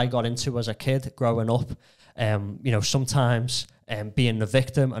fights that I got into as a kid growing up, sometimes being the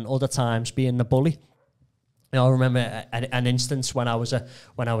victim and other times being the bully. I remember an instance when I was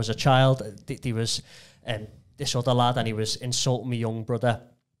a child. There was this other lad, and he was insulting my young brother.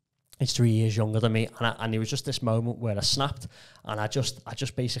 He's 3 years younger than me, and there was just this moment where I snapped, and I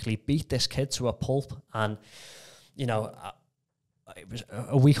just basically beat this kid to a pulp. And it was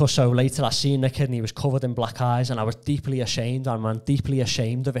a week or so later, I seen the kid, and he was covered in black eyes, and I was deeply ashamed. And I'm deeply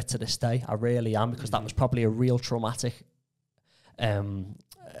ashamed of it to this day. I really am, because that was probably a real traumatic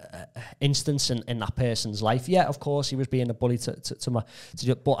instance in that person's life. Yeah, of course, he was being a bully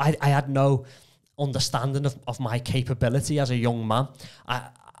but I had no understanding of my capability as a young man. I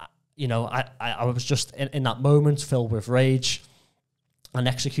was just in that moment filled with rage and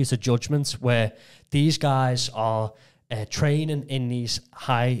executed judgment, where these guys are training in these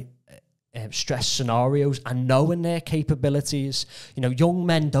high stress scenarios and knowing their capabilities. You know, young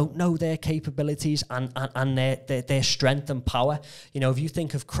men don't know their capabilities and their strength and power. You know, if you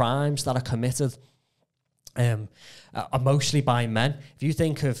think of crimes that are committed are mostly by men, if you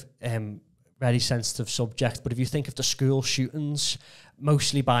think of very sensitive subjects, but if you think of the school shootings,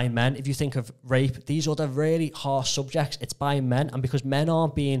 mostly by men. If you think of rape, these are the really harsh subjects, it's by men. And because men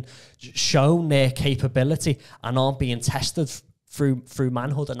aren't being shown their capability and aren't being tested through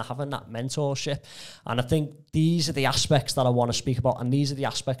manhood and having that mentorship. And I think these are the aspects that I want to speak about, and these are the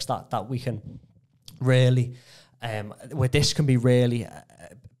aspects that we can really, where this can be really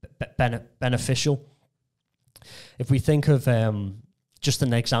beneficial. If we think of just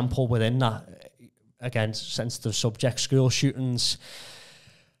an example within that, again, sensitive subject, school shootings,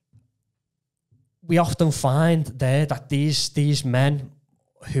 we often find there that these men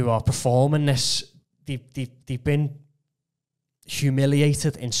who are performing this, they've been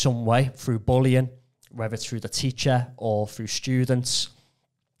humiliated in some way through bullying, whether through the teacher or through students.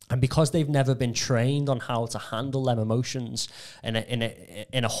 And because they've never been trained on how to handle them emotions in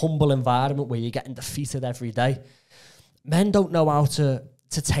a humble environment where you're getting defeated every day, men don't know how to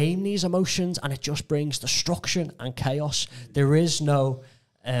tame these emotions, and it just brings destruction and chaos. There is no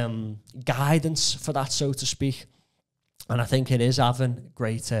guidance for that, so to speak. And I think it is having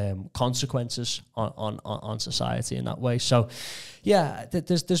great consequences on society in that way. So, yeah,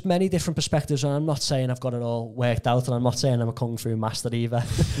 there's many different perspectives, and I'm not saying I've got it all worked out, and I'm not saying I'm a Kung Fu master either,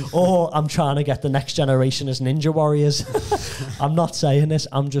 or I'm trying to get the next generation as ninja warriors. I'm not saying this.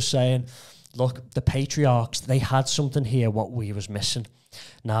 I'm just saying, look, the patriarchs, they had something here what we was missing.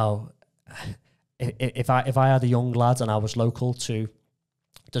 Now, if I had a young lad and I was local to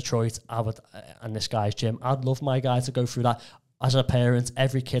Detroit, I would, and this guy's gym, I'd love my guy to go through that. As a parent,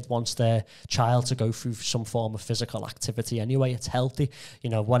 every kid wants their child to go through some form of physical activity anyway. It's healthy, you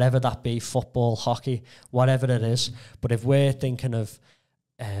know, whatever that be, football, hockey, whatever it is. But if we're thinking of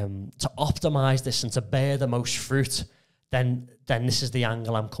to optimize this and to bear the most fruit, then this is the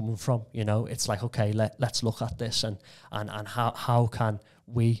angle I'm coming from. You know, it's like, okay, let's look at this and how can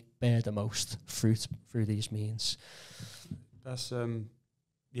we bear the most fruit through these means. That's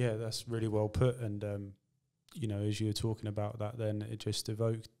yeah, that's really well put. And you know, as you were talking about that, then it just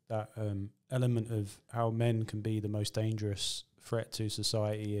evoked that element of how men can be the most dangerous threat to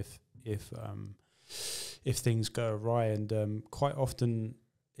society if things go awry. And quite often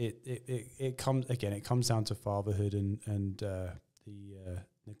it comes down to fatherhood and the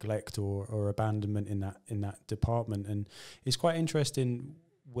neglect or abandonment in that department. And it's quite interesting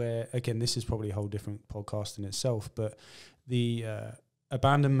where, again, this is probably a whole different podcast in itself, but the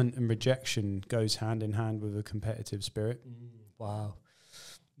abandonment and rejection goes hand in hand with a competitive spirit. Wow.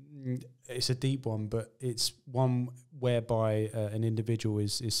 It's a deep one, but it's one whereby an individual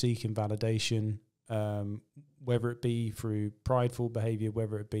is seeking validation, whether it be through prideful behaviour,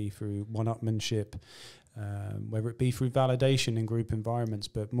 whether it be through one-upmanship, whether it be through validation in group environments,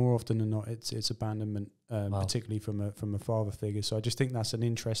 but more often than not, it's abandonment, particularly from a father figure. So I just think that's an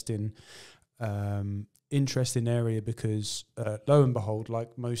interesting area, because lo and behold,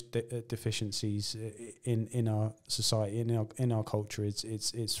 like most deficiencies in our society, in our culture,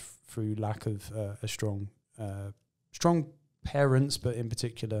 it's through lack of a strong parents, but in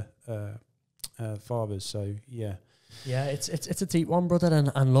particular fathers. So yeah, it's a deep one,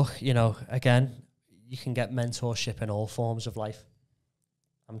 brother. And look, you know, again, you can get mentorship in all forms of life.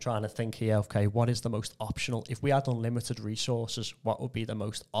 I'm trying to think here, okay, what is the most optional? If we had unlimited resources, what would be the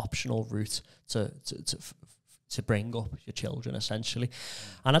most optional route to bring up your children, essentially?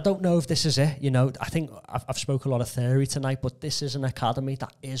 And I don't know if this is it. You know, I think I've spoke a lot of theory tonight, but this is an academy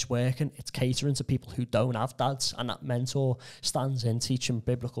that is working. It's catering to people who don't have dads, and that mentor stands in teaching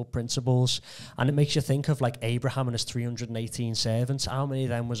biblical principles. And it makes you think of like Abraham and his 318 servants. How many of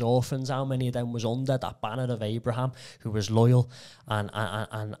them was orphans? How many of them was under that banner of Abraham, who was loyal and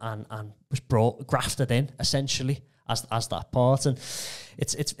was grafted in, essentially, as that part? And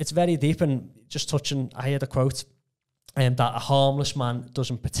it's very deep. And just touching, I heard a quote that a harmless man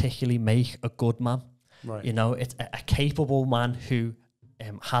doesn't particularly make a good man. Right. You know, it's a capable man who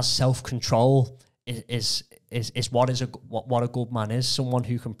has self-control is what a good man is. Someone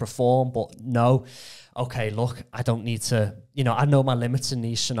who can perform, but no, okay, look, I don't need to, you know, I know my limits in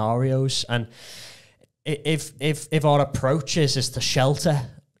these scenarios. And if our approach is to shelter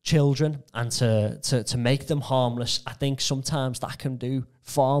children and to make them harmless, I think sometimes that can do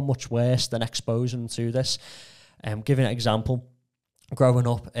far much worse than exposing them to this. Giving an example, growing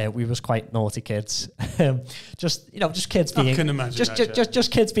up, we was quite naughty kids. Just kids being. I can imagine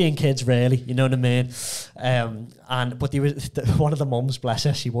just kids being kids, really. You know what I mean? But there was one of the mums, bless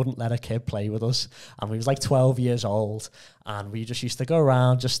her, she wouldn't let a kid play with us, and we was like 12 years old, and we just used to go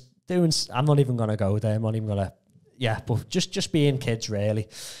around just doing. I'm not even gonna go there. I'm not even gonna. Yeah, but just being kids, really.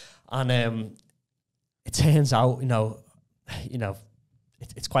 And it turns out,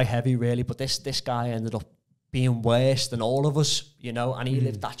 it's quite heavy, really. But this guy ended up being worse than all of us, and he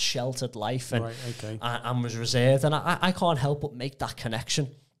lived that sheltered life and was reserved. And I can't help but make that connection,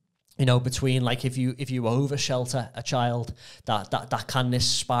 between like if you over shelter a child, that can this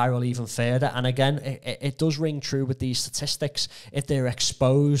spiral even further. And again, it does ring true with these statistics. If they're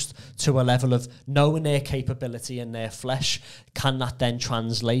exposed to a level of knowing their capability in their flesh, can that then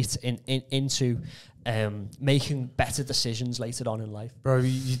translate into making better decisions later on in life? Bro,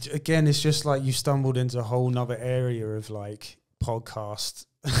 again, it's just like you stumbled into a whole nother area of like podcast,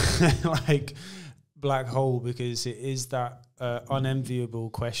 like black hole, because it is that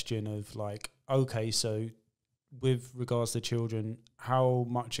unenviable question of like, okay, so with regards to children, how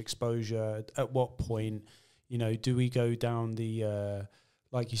much exposure, at what point, do we go down the,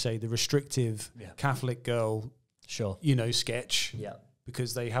 like you say, the restrictive Catholic girl, sketch? Yeah.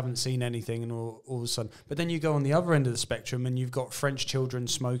 Because they haven't seen anything, and all of a sudden. But then you go on the other end of the spectrum and you've got French children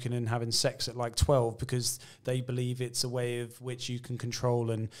smoking and having sex at like 12 because they believe it's a way of which you can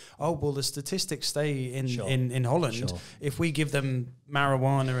control. And, the statistics stay in Holland. Sure. If we give them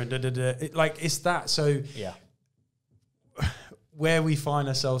marijuana and it's that. So where we find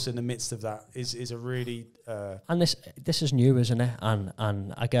ourselves in the midst of that is a really... and this is new, isn't it?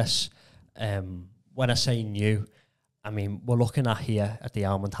 And I guess when I say new... I mean, we're looking at here at the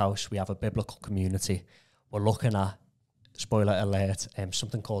Almond House, we have a biblical community. We're looking at, spoiler alert,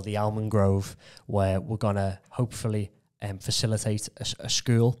 something called the Almond Grove, where we're going to hopefully facilitate a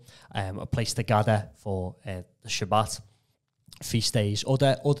school, a place to gather for the Shabbat, feast days,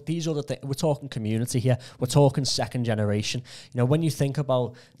 these other things. We're talking community here. We're talking second generation. When you think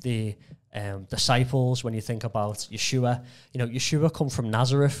about the disciples, when you think about Yeshua, Yeshua come from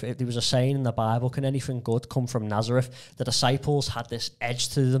Nazareth. There was a saying in the Bible, can anything good come from Nazareth? The disciples had this edge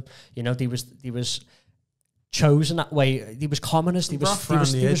to them. They was chosen that way. He was commoners. He was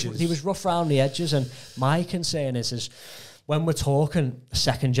rough around the edges. And my concern is when we're talking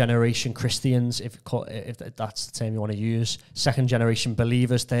second generation Christians, if that's the term you want to use, second generation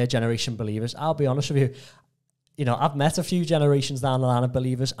believers, third generation believers, I'll be honest with you, I've met a few generations down the line of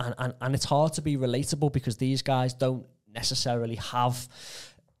believers, and it's hard to be relatable because these guys don't necessarily have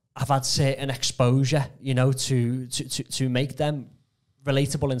had certain exposure, to make them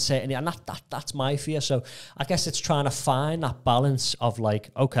relatable in certain, and that's my fear. So I guess it's trying to find that balance of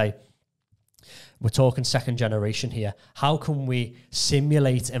like, okay, we're talking second generation here. How can we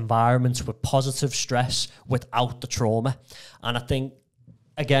simulate environments with positive stress without the trauma? And I think,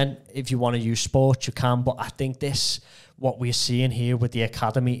 again, if you want to use sports, you can. But I think what we're seeing here with the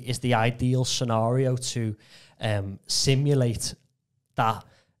academy is the ideal scenario to simulate that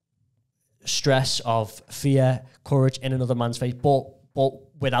stress of fear, courage in another man's face, but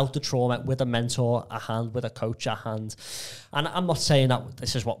without the trauma, with a mentor at hand, with a coach at hand. And I'm not saying that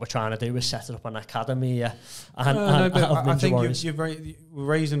this is what we're trying to do, is set up an academy. I think you're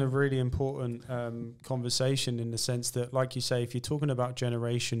raising a really important conversation in the sense that, like you say, if you're talking about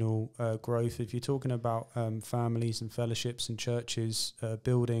generational growth, if you're talking about families and fellowships and churches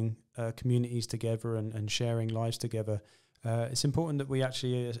building communities together and sharing lives together, it's important that we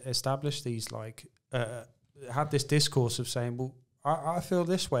actually establish these, have this discourse of saying, well, I feel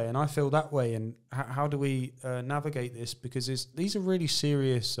this way and I feel that way, and how do we navigate this? Because these are really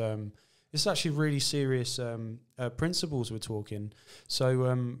serious. It's actually really serious principles we're talking.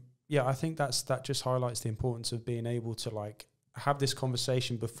 So I think that just highlights the importance of being able to have this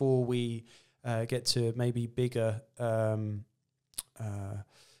conversation before we get to maybe bigger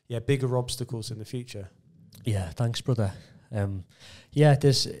obstacles in the future. Yeah, thanks, brother.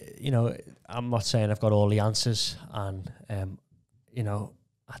 There's I'm not saying I've got all the answers, and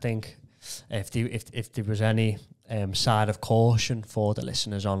I think if there was any side of caution for the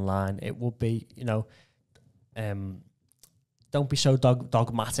listeners online, it would be, don't be so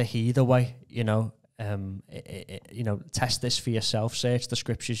dogmatic either way. Test this for yourself, search the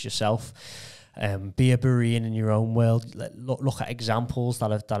scriptures yourself, be a Berean in your own world. Look at examples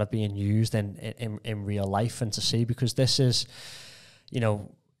that are being used in real life, and to see, because this is,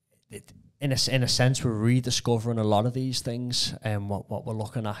 in a sense, we're rediscovering a lot of these things and what we're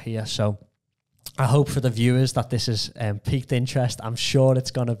looking at here. So I hope for the viewers that this has piqued interest. I'm sure it's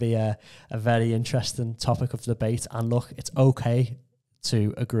going to be a very interesting topic of debate. And look, it's okay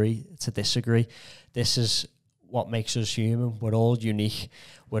to agree to disagree. This is what makes us human. We're all unique.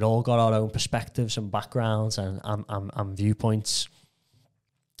 We've all got our own perspectives and backgrounds and viewpoints.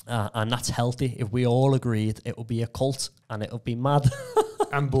 And that's healthy. If we all agreed, it would be a cult and it would be mad.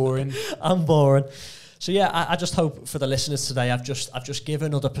 And boring. And boring. So yeah, I just hope for the listeners today, I've just given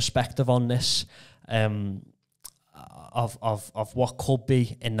another perspective on this, of what could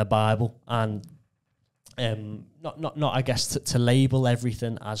be in the Bible, and not I guess to label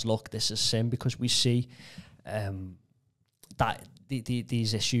everything as, look, this is sin, because we see that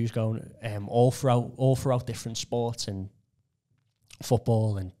these issues going all throughout different sports and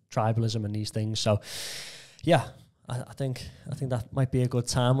football and tribalism and these things. So yeah, I think that might be a good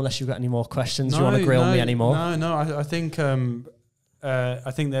time, unless you've got any more questions. You want to grill me anymore? No. I think there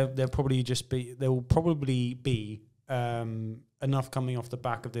will probably be enough coming off the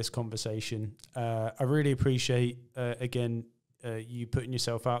back of this conversation. I really appreciate again you putting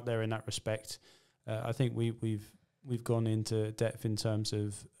yourself out there in that respect. I think we've gone into depth in terms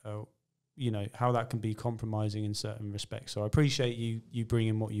of how that can be compromising in certain respects. So I appreciate you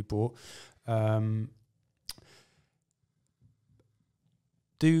bringing what you brought.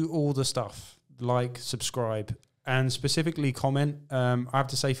 Do all the stuff, like, subscribe, and specifically comment. I have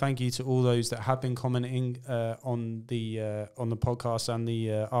to say thank you to all those that have been commenting on the podcast and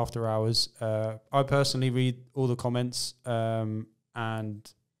the after hours. I personally read all the comments,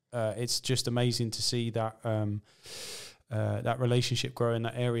 and it's just amazing to see that that relationship grow in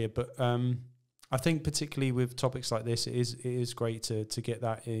that area. But I think particularly with topics like this, it is great to get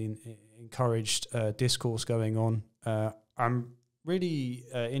that encouraged discourse going on. I'm really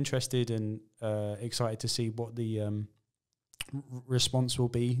interested and excited to see what the response will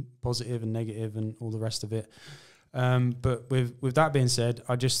be, positive and negative and all the rest of it. But with that being said,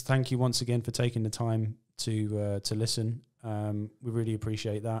 I just thank you once again for taking the time to listen. We really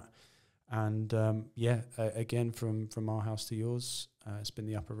appreciate that. And again, from our house to yours, it's been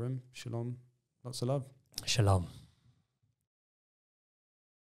the Upper Room. Shalom. Lots of love. Shalom.